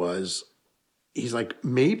idea was, he's like,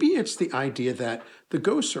 maybe it's the idea that the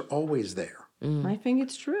ghosts are always there, I think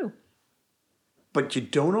it's true. but you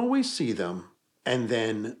don't always see them. And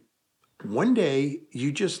then one day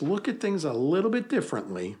you just look at things a little bit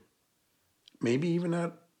differently, maybe even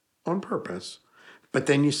not on purpose, but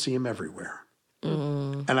then you see them everywhere.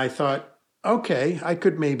 And I thought, okay, I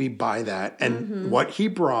could maybe buy that. And what he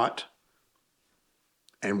brought,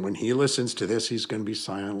 and when he listens to this, he's going to be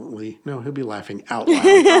he'll be laughing out loud.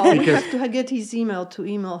 Oh, we have to get his email to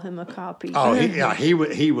email him a copy. Oh, he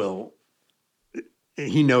will.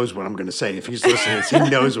 He knows what I'm going to say. If he's listening, he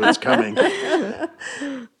knows what's coming.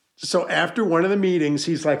 So after one of the meetings,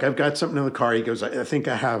 he's like, I've got something in the car. He goes, I think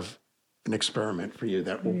I have an experiment for you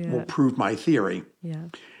that will prove my theory. Yeah.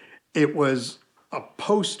 It was a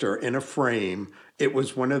poster in a frame. It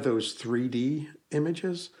was one of those 3D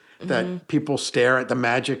images that people stare at, the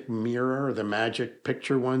magic mirror, or the magic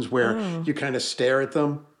picture ones, where you kind of stare at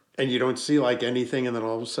them and you don't see like anything, and then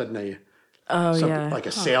all of a sudden like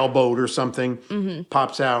a sailboat or something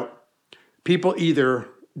pops out. People either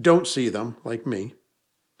don't see them, like me,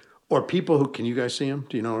 or people who, can you guys see them?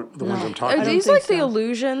 Do you know the ones I'm talking Are about? these think like the so.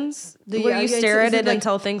 illusions where you stare at it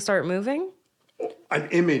until things start moving? An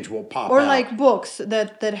image will pop Or out. like books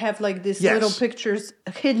that have like these Yes. little pictures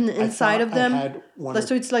hidden inside thought of I them. had one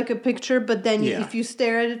So it's like a picture, but then Yeah. if you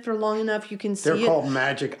stare at it for long enough, you can see They're it. called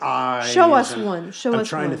magic eyes. Show us and one. Show I'm us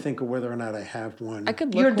trying one. to think of whether or not I have one. I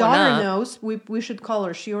could look Your one daughter up. knows. We should call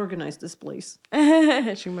her. She organized this place.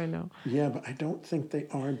 She might know. Yeah, but I don't think they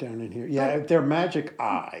are down in here. Yeah, they're magic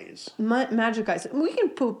eyes. Magic eyes. We can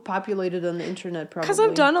populate it on the internet probably. Because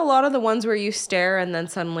I've done a lot of the ones where you stare and then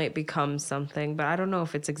suddenly it becomes something, but I don't know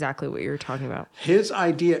if it's exactly what you're talking about. His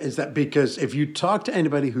idea is that because if you talk to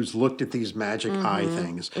anybody who's looked at these magic eye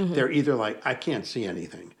things, they're either like, I can't see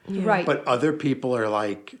anything. Right. But other people are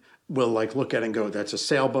like, will like look at it and go, that's a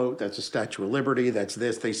sailboat, that's a Statue of Liberty, that's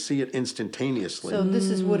this. They see it instantaneously. So this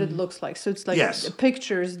is what it looks like. So it's like Yes.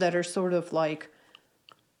 pictures that are sort of like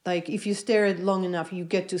if you stare at it long enough, you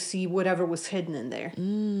get to see whatever was hidden in there.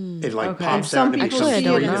 It like Okay. pops Some out and it people becomes see it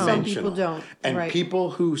and three-dimensional. some people don't. And Right.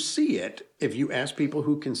 people who see it, if you ask people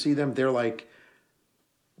who can see them, they're like,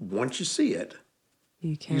 once you see it,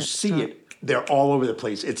 You can't You see stop. it. They're all over the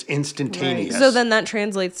place. It's instantaneous. So then that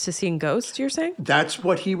translates to seeing ghosts, you're saying? That's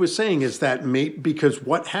what he was saying, is that because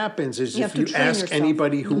what happens is You if have to you train ask yourself.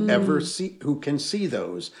 anybody who can see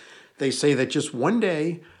those, they say that just one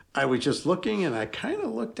day I was just looking and I kind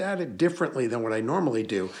of looked at it differently than what I normally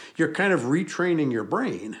do. You're kind of retraining your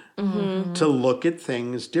brain to look at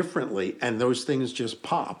things differently, and those things just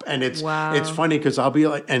pop. And it's funny because I'll be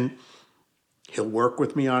like, and he'll work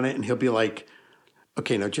with me on it, and he'll be like,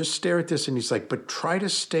 okay, now just stare at this. And he's like, but try to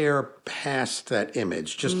stare past that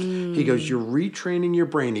image. Just, he goes, you're retraining your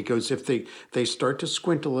brain. He goes, if they start to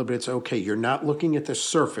squint a little bit, it's okay. You're not looking at the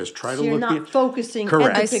surface. Try to You're look not focusing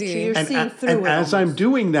Correct. at I the picture. see. You're seeing through and it. as I'm almost.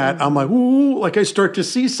 doing that, I'm like, ooh, like I start to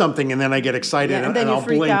see something, and then I get excited, Yeah, and and, then you I'll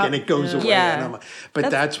freak blink, out. and it goes away. Yeah. And I'm like, but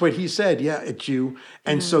that's what he said. Yeah, it's you.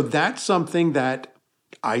 And so that's something that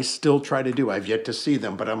I still try to do. I've yet to see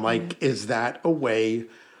them, but I'm like, is that a way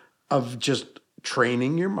of just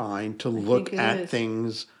training your mind to look think it at is.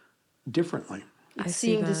 things differently? It's see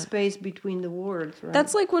seeing the that. space between the words, right?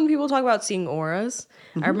 That's like when people talk about seeing auras.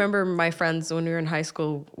 I remember my friends when we were in high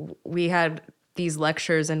school, we had these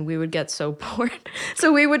lectures and we would get so bored.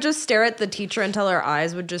 So we would just stare at the teacher until our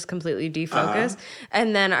eyes would just completely defocus.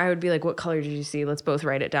 And then I would be like, what color did you see? Let's both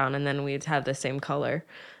write it down. And then we'd have the same color.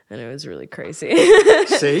 And it was really crazy.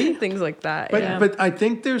 See? Things like that. But yeah. but I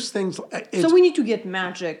think there's things. It's, So we need to get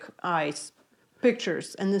magic eyes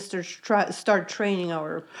pictures and then start training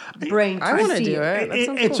our brain to I want to see do it. That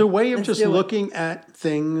sounds it's cool. a way of Let's just do it. looking at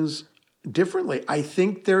things differently. I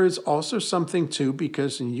think there is also something too,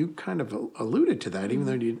 because, and you kind of alluded to that, even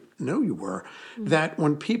though you didn't know you were, that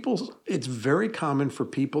when people, it's very common for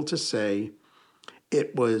people to say,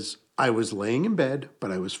 I was laying in bed,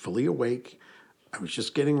 but I was fully awake. I was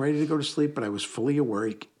just getting ready to go to sleep, but I was fully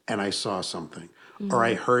awake, and I saw something, or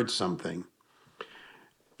I heard something.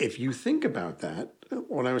 If you think about that,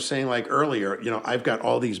 when I was saying like earlier, I've got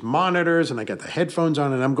all these monitors and I got the headphones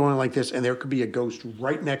on and I'm going like this, and there could be a ghost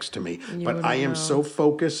right next to me, but I am so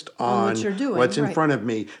focused on what you're doing, what's in right. front of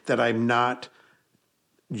me that I'm not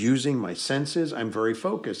using my senses. I'm very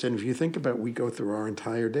focused. And if you think about, we go through our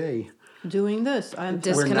entire day. doing this. I'm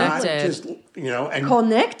We're not Disconnected. just, and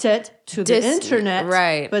connected to the internet,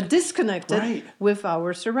 right. but disconnected Right. with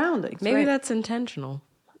our surroundings. Maybe right? that's intentional.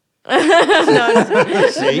 see,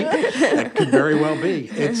 that could very well be.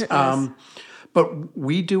 It's but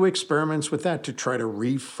we do experiments with that to try to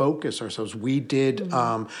refocus ourselves. We did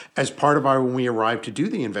as part of when we arrived to do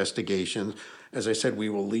the investigations. As I said,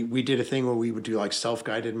 we did a thing where we would do like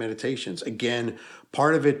self-guided meditations. Again,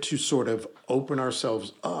 part of it to sort of open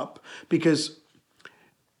ourselves up, because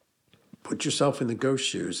put yourself in the ghost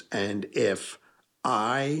shoes, and if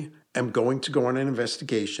I am going to go on an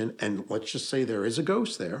investigation, and let's just say there is a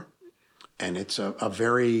ghost there, and it's a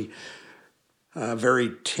very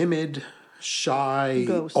timid, shy,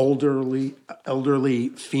 Ghost. elderly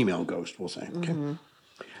female ghost, we'll say, okay,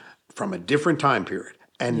 from a different time period.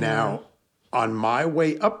 And now, on my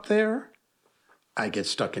way up there, I get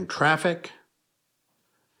stuck in traffic.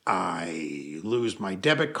 I lose my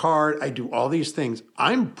debit card. I do all these things.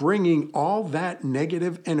 I'm bringing all that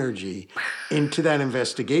negative energy into that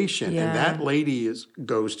investigation. Yeah. And that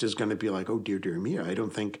ghost is going to be like, oh, dear me, I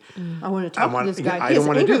don't think I want to talk to this guy. I He has don't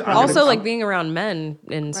want to do anger that. I'm problems. Also, like being around men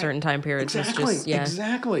in certain time periods Exactly, is just, yeah.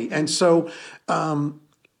 exactly. And so along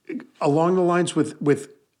the lines with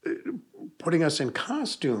putting us in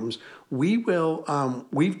costumes, we've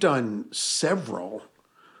done several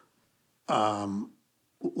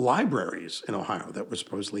libraries in Ohio that were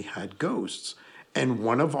supposedly had ghosts. And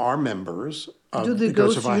one of our members of Do the Ghosts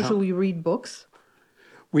ghosts of Ohio, usually read books?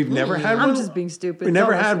 we've never had I'm one. just being stupid. We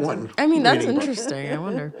never Tell us had something. one. I mean, that's reading books. interesting. I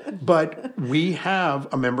wonder. But we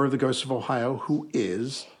have a member of the Ghosts of Ohio who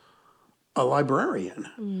is a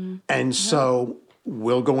librarian. And so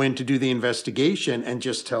we'll go in to do the investigation and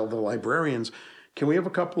just tell the librarians, can we have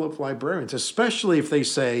a couple of librarians, especially if they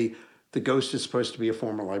say the ghost is supposed to be a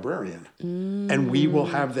former librarian. And we will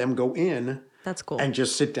have them go in That's cool. and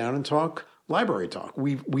just sit down and talk library talk.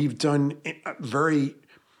 We've done very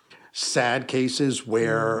sad cases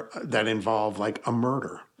where that involve like a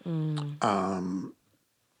murder.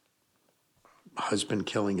 Husband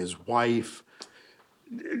killing his wife,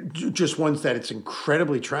 just ones that it's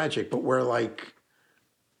incredibly tragic, but we're like,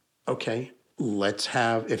 okay, let's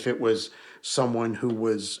have, if it was someone who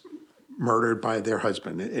was murdered by their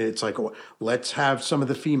husband, it's like, let's have some of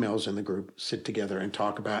the females in the group sit together and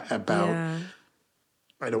talk about Yeah.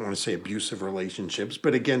 I don't want to say abusive relationships,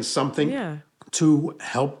 but again, something Yeah. to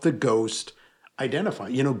help the ghost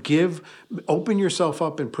identify. Open yourself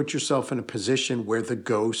up and put yourself in a position where the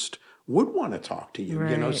ghost would want to talk to you,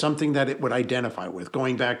 you know, Right. something that it would identify with.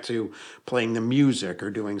 Going back to playing the music or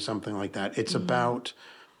doing something like that, it's about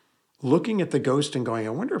looking at the ghost and going, I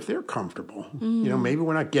wonder if they're comfortable. You know, maybe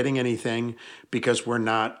we're not getting anything because we're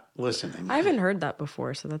not listening. I haven't heard that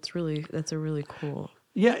before, so that's a really cool.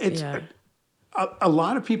 Yeah, it's Yeah. a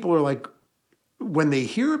lot of people are like, when they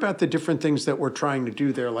hear about the different things that we're trying to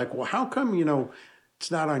do, they're like, well, how come, you know, it's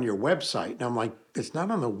not on your website? And I'm like, it's not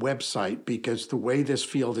on the website because the way this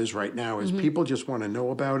field is right now is people just want to know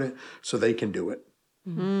about it so they can do it.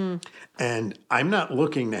 And I'm not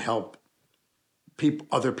looking to help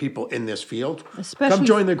other people in this field. Especially- come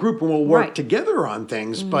join the group and we'll work Right. together on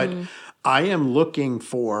things. But I am looking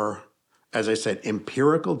for, as I said,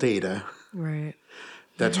 empirical data Right.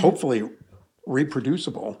 that's hopefully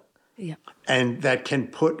reproducible Yeah. and that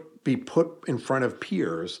can be put in front of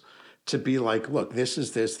peers to be like, look, this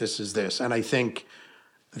is this, this is this. And I think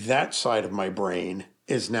that side of my brain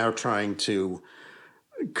is now trying to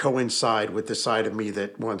coincide with the side of me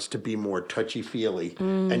that wants to be more touchy-feely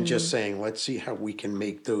and just saying, let's see how we can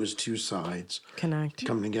make those two sides Connect.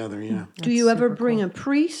 come together. Yeah. Do you ever bring a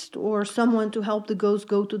priest or someone to help the ghost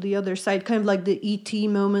go to the other side? Kind of like the E.T.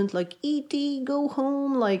 moment, like E.T. go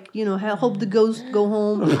home, like, you know, help the ghost go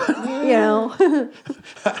home, you know?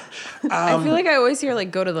 I feel like I always hear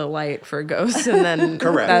like go to the light for ghosts, and then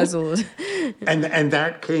Correct. That's a little, And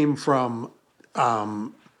that came from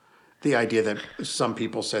the idea that some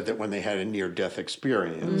people said that when they had a near-death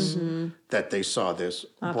experience, that they saw this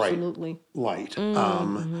Absolutely. bright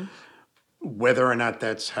light. Whether or not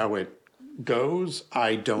that's how it goes,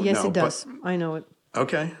 I don't Yes, know. it does. I know it. But,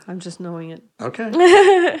 okay. I'm just knowing it.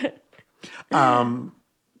 Okay.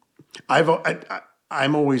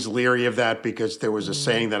 I'm always leery of that because there was a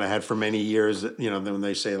saying that I had for many years that, you know, when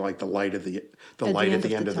they say like the light at the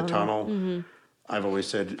end of the tunnel. I've always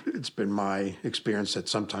said it's been my experience that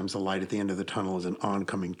sometimes the light at the end of the tunnel is an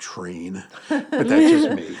oncoming train, but that's just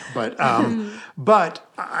me. But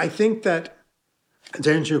I think that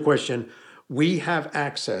to answer your question, we have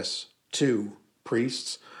access to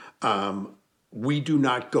priests. We do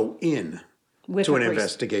not go in With to a an priest.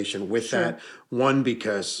 investigation with that. One,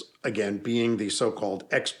 because again, being the so-called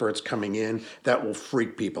experts coming in, that will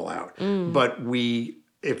freak people out. But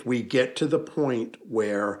if we get to the point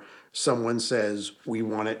where someone says, we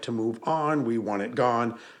want it to move on, we want it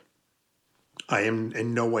gone, I am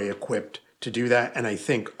in no way equipped to do that. And I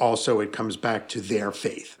think also it comes back to their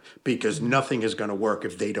faith, because nothing is going to work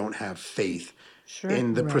if they don't have faith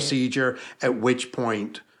in the procedure, at which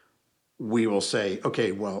point we will say,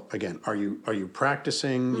 okay, well, again, are you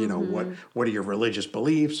practicing? You know, what are your religious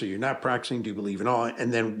beliefs? Are you not practicing? Do you believe in all?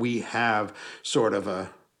 And then we have sort of I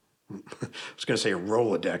was going to say a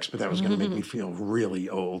Rolodex, but that was going to make me feel really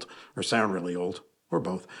old or sound really old, or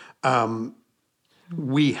both.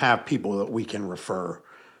 We have people that we can refer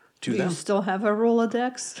to Do them. you still have a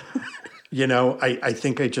Rolodex? You know, I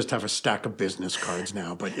think I just have a stack of business cards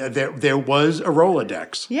now, but yeah, there was a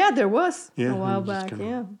Rolodex. Yeah, there was Yeah, a while I'm just back. gonna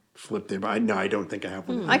Yeah. Flipped it, but I don't think I have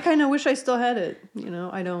one. I kind of wish I still had it. You know,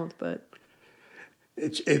 I don't, but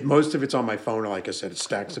Most of it's on my phone. Like I said, it's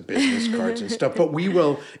stacks of business cards and stuff. But we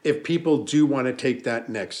will, if people do want to take that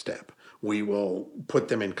next step, we will put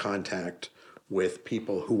them in contact with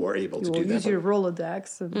people who are able to you do will that. use your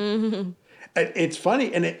Rolodex. And, It's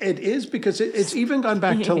funny, and it is because it's even gone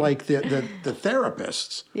back to like the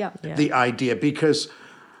therapists. yeah. The idea, because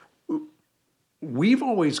we've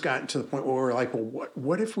always gotten to the point where we're like, well,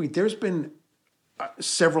 what if there's been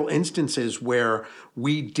several instances where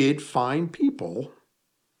we did find people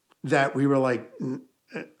that we were like,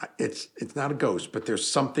 it's not a ghost, but there's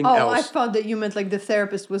something Oh, else. I thought that you meant like the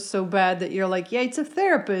therapist was so bad that you're like, yeah, it's a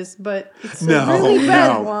therapist, but it's No, a really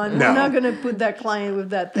bad no, one. no. I'm not going to put that client with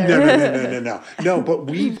that No, therapist. no, but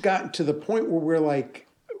we've gotten to the point where we're like,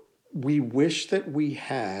 we wish that we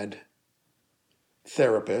had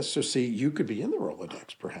therapists. So see, you could be in the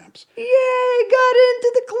Rolodex perhaps, Yay, got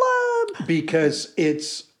into the club. because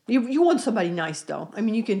it's You want somebody nice though. I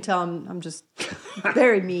mean, you can tell I'm just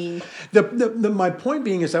very mean. my point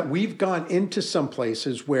being is that we've gone into some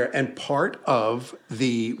places where, and part of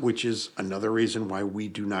which is another reason why we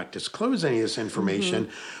do not disclose any of this information,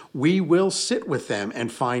 we will sit with them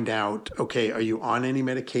and find out, okay, are you on any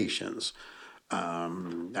medications?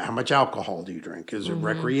 How much alcohol do you drink? Is it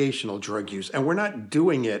recreational drug use? And we're not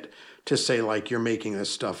doing it to say like you're making this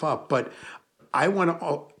stuff up, but I want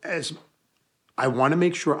to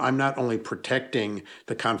make sure I'm not only protecting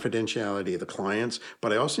the confidentiality of the clients,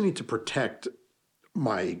 but I also need to protect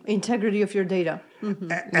my Integrity of your data.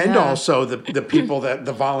 and also the people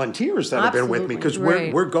the volunteers that have been with me, because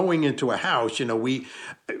Right. we're going into a house,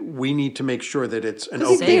 we need to make sure that it's an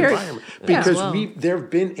 'Cause okay they're- environment, Yeah. because Well. there have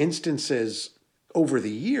been instances over the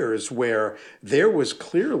years where there was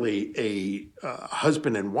clearly a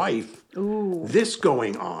husband and wife this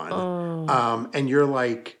going on, and you're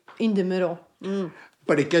like, In the middle.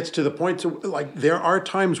 but it gets to the point, so like there are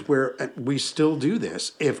times where we still do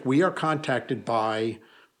this. If we are contacted by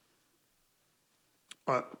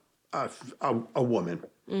a woman,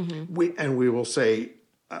 we will say,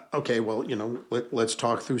 okay, well, let's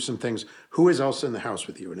talk through some things. Who is else in the house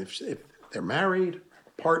with you? And if they're married,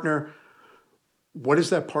 partner, what is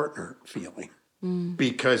that partner feeling?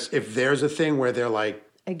 Because if there's a thing where they're like,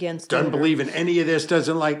 Against doesn't owner. believe in any of this,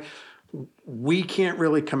 doesn't like, we can't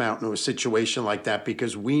really come out into a situation like that,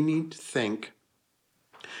 because we need to think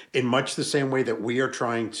in much the same way that we are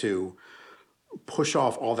trying to push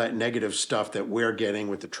off all that negative stuff that we're getting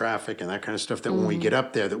with the traffic and that kind of stuff, that when we get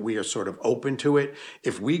up there, that we are sort of open to it.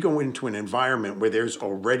 If we go into an environment where there's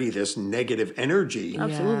already this negative energy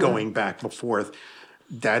going back and forth,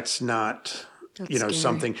 that's not, scary.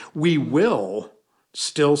 something we will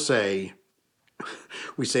still say.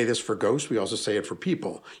 We say this for ghosts. We also say it for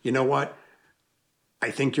people. You know what? I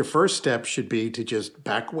think your first step should be to just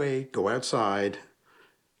back away, go outside,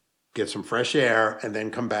 get some fresh air, and then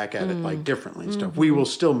come back at it like differently and stuff. We will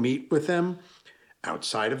still meet with them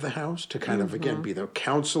outside of the house to kind of, again, be their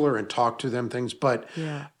counselor and talk to them things. But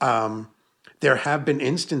there have been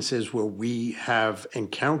instances where we have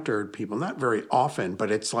encountered people, not very often, but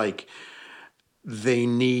it's like they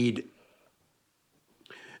need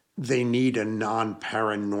a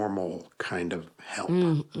non-paranormal kind of help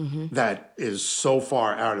that is so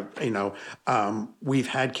far out of, we've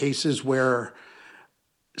had cases where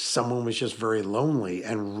someone was just very lonely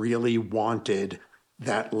and really wanted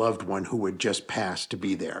that loved one who had just passed to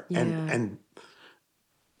be there. And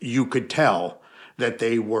you could tell that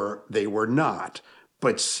they were not,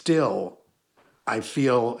 but still I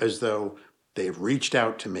feel as though they've reached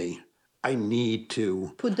out to me. I need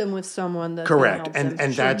to Put them with someone that correct, can help them.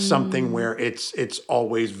 and Sure. that's something where it's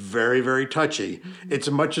always very, very touchy. It's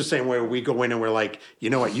much the same way we go in and we're like,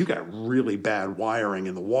 you know what, you got really bad wiring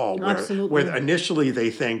in the wall. Where initially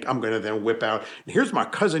they think I'm going to then whip out. Here's my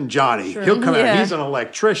cousin Johnny. He'll come out. He's an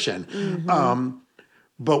electrician.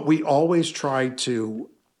 But we always try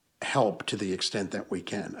to help to the extent that we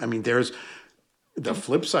can. I mean, there's the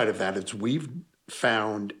flip side of that is we've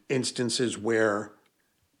found instances where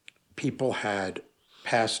people had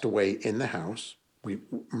passed away in the house,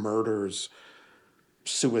 murders,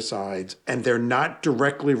 suicides, and they're not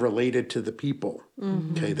directly related to the people.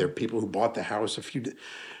 Okay, they're people who bought the house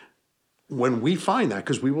when we find that,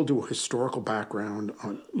 because we will do a historical background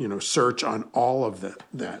on, search on all of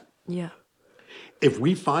that. Yeah. If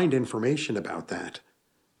we find information about that,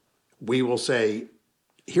 we will say,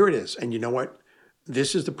 here it is. And you know what?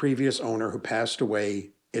 This is the previous owner who passed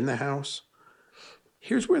away in the house.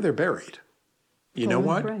 Here's where they're buried. You know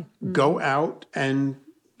what? Go out and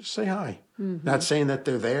say hi. Not saying that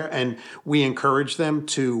they're there. And we encourage them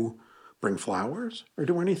to bring flowers or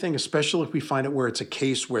do anything, especially if we find it where it's a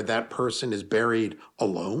case where that person is buried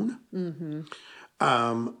alone.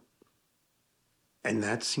 And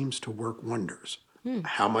that seems to work wonders.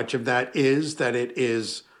 How much of that is that it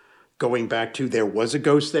is going back to there was a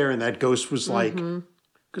ghost there and that ghost was like,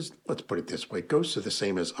 because let's put it this way, ghosts are the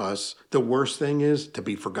same as us. The worst thing is to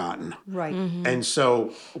be forgotten. Right. And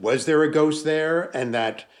so was there a ghost there, and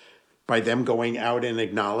that by them going out and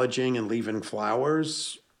acknowledging and leaving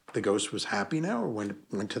flowers, the ghost was happy now, or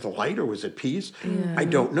went to the light, or was at peace? I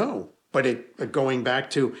don't know. But it going back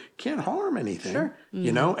to can't harm anything,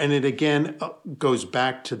 and it again goes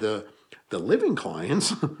back to the living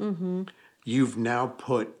clients. You've now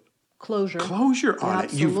put closure on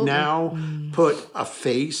it. You've now put a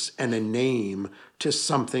face and a name to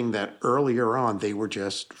something that earlier on they were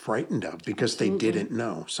just frightened of because they didn't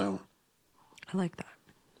know. So I like that.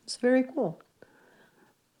 It's very cool.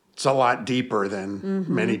 it's a lot deeper than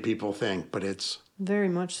many people think, but it's Very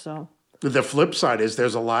much so. the flip side is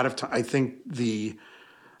there's a lot of time. I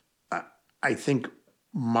think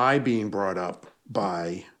my being brought up by,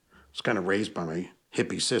 I was kind of raised by my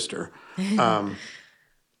hippie sister,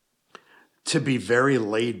 to be very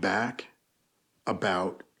laid back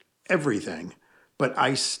about everything. But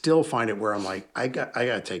I still find it where I'm like, I got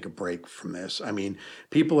to take a break from this. I mean,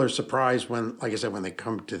 people are surprised when, like I said, when they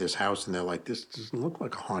come to this house and they're like, this doesn't look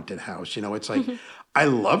like a haunted house. It's like, I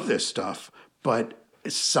love this stuff, but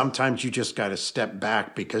sometimes you just got to step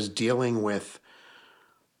back, because dealing with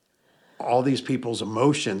all these people's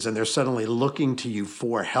emotions and they're suddenly looking to you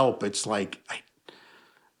for help. It's like,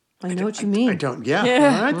 I know what you mean. I don't,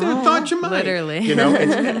 I thought you might. Literally. You know,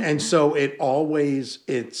 and so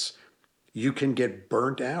you can get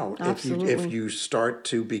burnt out if you start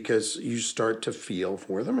to, because you start to feel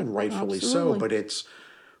for them, and rightfully so. But it's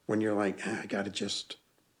when you're like, I got to just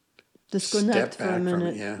disconnect step for a back from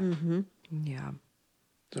it. minute. Yeah.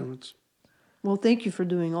 So it's. Well, thank you for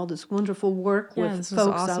doing all this wonderful work with this was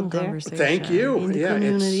folks awesome out there. conversation. Thank you. In the Yeah,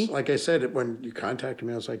 community. it's like I said, when you contacted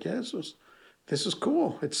me, I was like, this is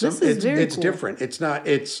cool. It's very it's cool. different. It's not.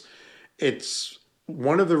 It's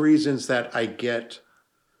one of the reasons that I get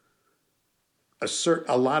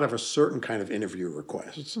a lot of a certain kind of interview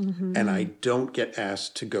requests, and I don't get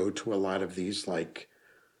asked to go to a lot of these like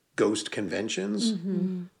ghost conventions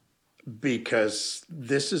because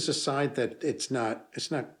this is a side that it's not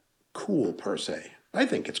cool per se. I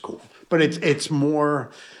think it's cool, but it's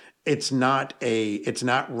not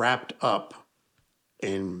wrapped up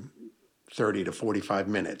in 30 to 45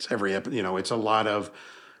 minutes every episode. You know, it's a lot of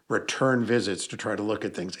return visits to try to look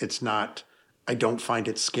at things. It's not. I don't find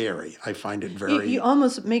it scary. I find it very. You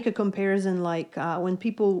almost make a comparison like when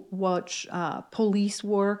people watch police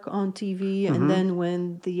work on TV, and then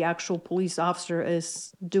when the actual police officer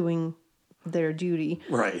is doing their duty.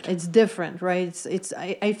 Right. It's different, right?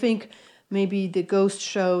 I think maybe the ghost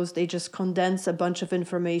shows, they just condense a bunch of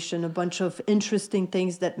information, a bunch of interesting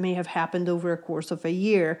things that may have happened over a course of a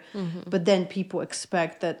year. But then people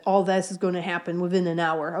expect that all this is going to happen within an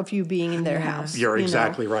hour of you being in their house. You're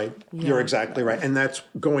exactly know? right. You're exactly right. And that's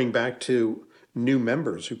going back to new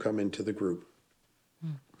members who come into the group.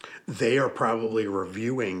 They are probably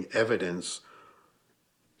reviewing evidence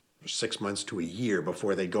 6 months to a year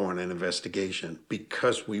before they go on an investigation,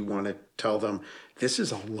 because we want to tell them this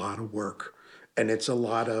is a lot of work. And it's a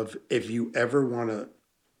lot of, if you ever want a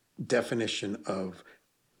definition of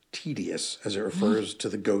tedious as it refers to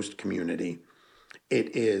the ghost community,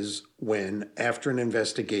 it is when after an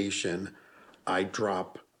investigation, I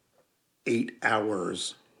drop 8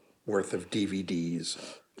 hours worth of DVDs.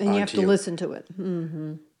 And you have to listen to it.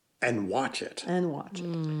 And watch it.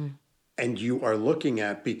 And you are looking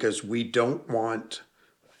at, because we don't want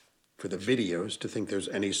for the videos to think there's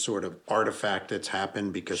any sort of artifact that's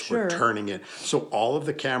happened because we're turning it. So all of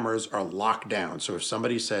the cameras are locked down. So if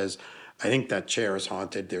somebody says, I think that chair is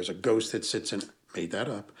haunted, there's a ghost that sits in, made that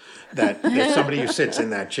up, that there's somebody who sits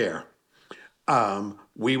in that chair.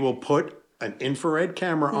 We will put an infrared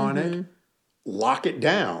camera on it, lock it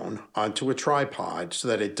down onto a tripod so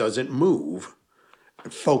that it doesn't move,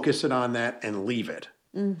 focus it on that, and leave it.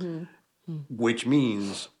 Which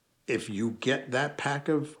means if you get that pack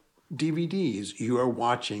of DVDs, you are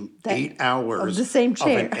watching 8 hours of the same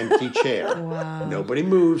chair. of an empty chair. Wow. Nobody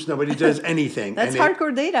moves, nobody does anything. That's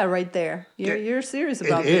hardcore data right there. You're serious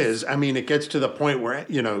about it. It is. I mean, it gets to the point where,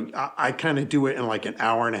 you know, I kind of do it in like an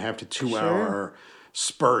hour and a half to 2 hour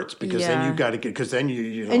spurts, because then you got to get, because then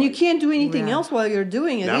you know, and you can't do anything else while you're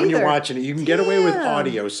doing it now either. when you're watching it, you can get away with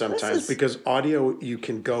audio sometimes, because audio, you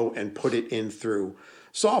can go and put it in through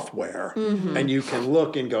software, and you can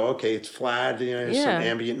look and go, okay, it's flat, you know, some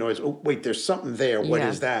ambient noise. Oh, wait, there's something there. What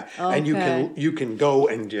is that? And you can go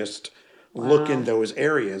and just look in those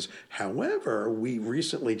areas. However, we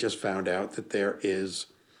recently just found out that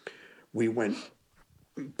we went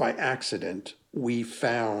by accident, we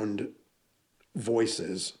found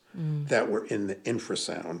voices that were in the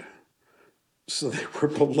infrasound. So they were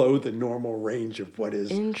below the normal range of what is.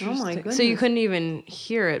 Interesting. Oh my goodness. So you couldn't even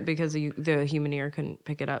hear it because the human ear couldn't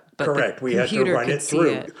pick it up. But correct. We had to run it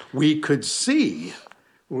through. We could see.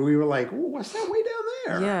 We were like, what's that way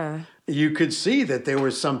down there? Yeah. You could see that there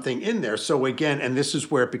was something in there. So again, and this is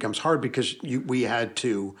where it becomes hard, because we had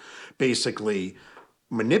to basically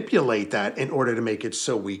manipulate that in order to make it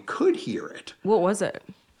so we could hear it. What was it?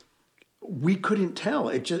 We couldn't tell.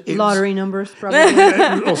 It Lottery numbers, probably.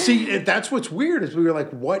 Well, see, that's what's weird, is we were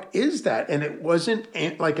like, what is that? And it wasn't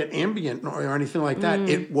like an ambient or anything like that.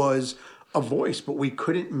 It was a voice, but we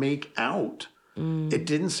couldn't make out. It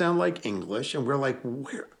didn't sound like English. And we're like,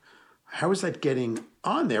 how is that getting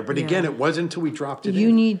on there? But again, it wasn't until we dropped it in.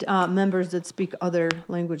 You need members that speak other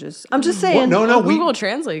languages. I'm just saying. Well, no, Google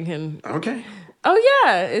Translate can. Okay. Oh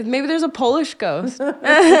yeah, maybe there's a Polish ghost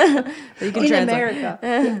that you can in translate.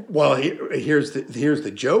 America. Well, here's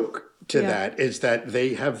the joke to that, is that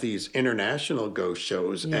they have these international ghost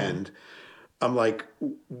shows, and I'm like,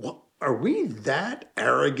 what? Are we that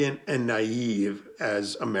arrogant and naive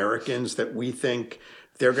as Americans that we think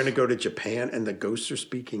they're going to go to Japan and the ghosts are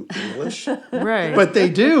speaking English? Right. But they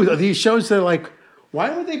do. These shows, they're like, Why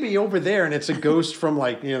would they be over there and it's a ghost from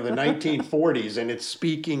like, the 1940s and it's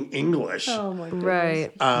speaking English? Oh my goodness.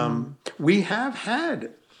 Right. We have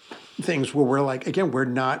had things where we're like, again, we're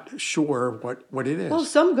not sure what it is. Well,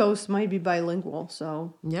 some ghosts might be bilingual,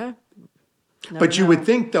 so. Yeah. But you know. would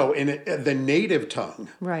think, though, the native tongue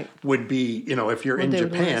Right. would be, if you're in they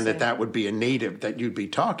would wanna Japan, say. that would be a native that you'd be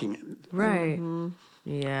talking in. Right. Mm-hmm.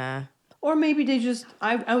 Yeah. Or maybe they just,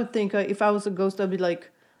 I would think if I was a ghost, I'd be like,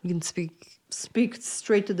 You can speak.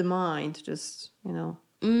 straight to the mind, just,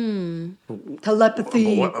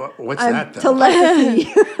 telepathy. What's I'm that, though?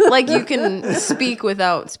 Telepathy. Like you can speak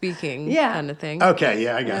without speaking, Yeah. kind of thing. Okay,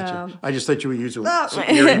 yeah, I got you. I just thought you were using No. some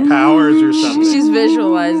eerie powers or something. She's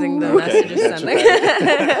visualizing the messages that's sending.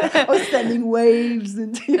 right. Or sending waves.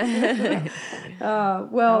 And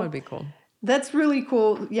That well, would be cool. that's really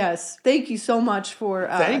cool. Yes. Thank you so much for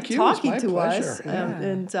Thank you. It's talking my to pleasure. us. Yeah.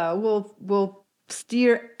 And we'll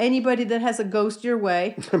steer anybody that has a ghost your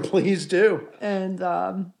way. Please do. And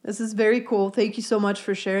this is very cool. Thank you so much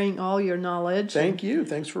for sharing all your knowledge. Thank you.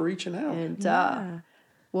 Thanks for reaching out. And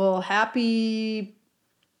well, happy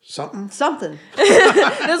Something. something.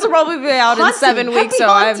 This will probably be out in 7 Hunting. weeks, Happy so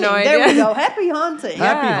I have no hunting. idea. There we go. Happy hunting.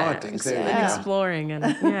 Happy hauntings. There you Like go. exploring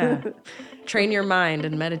and train your mind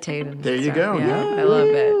and meditate. And There you stuff. go, yeah. I love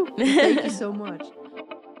it. Thank you so much.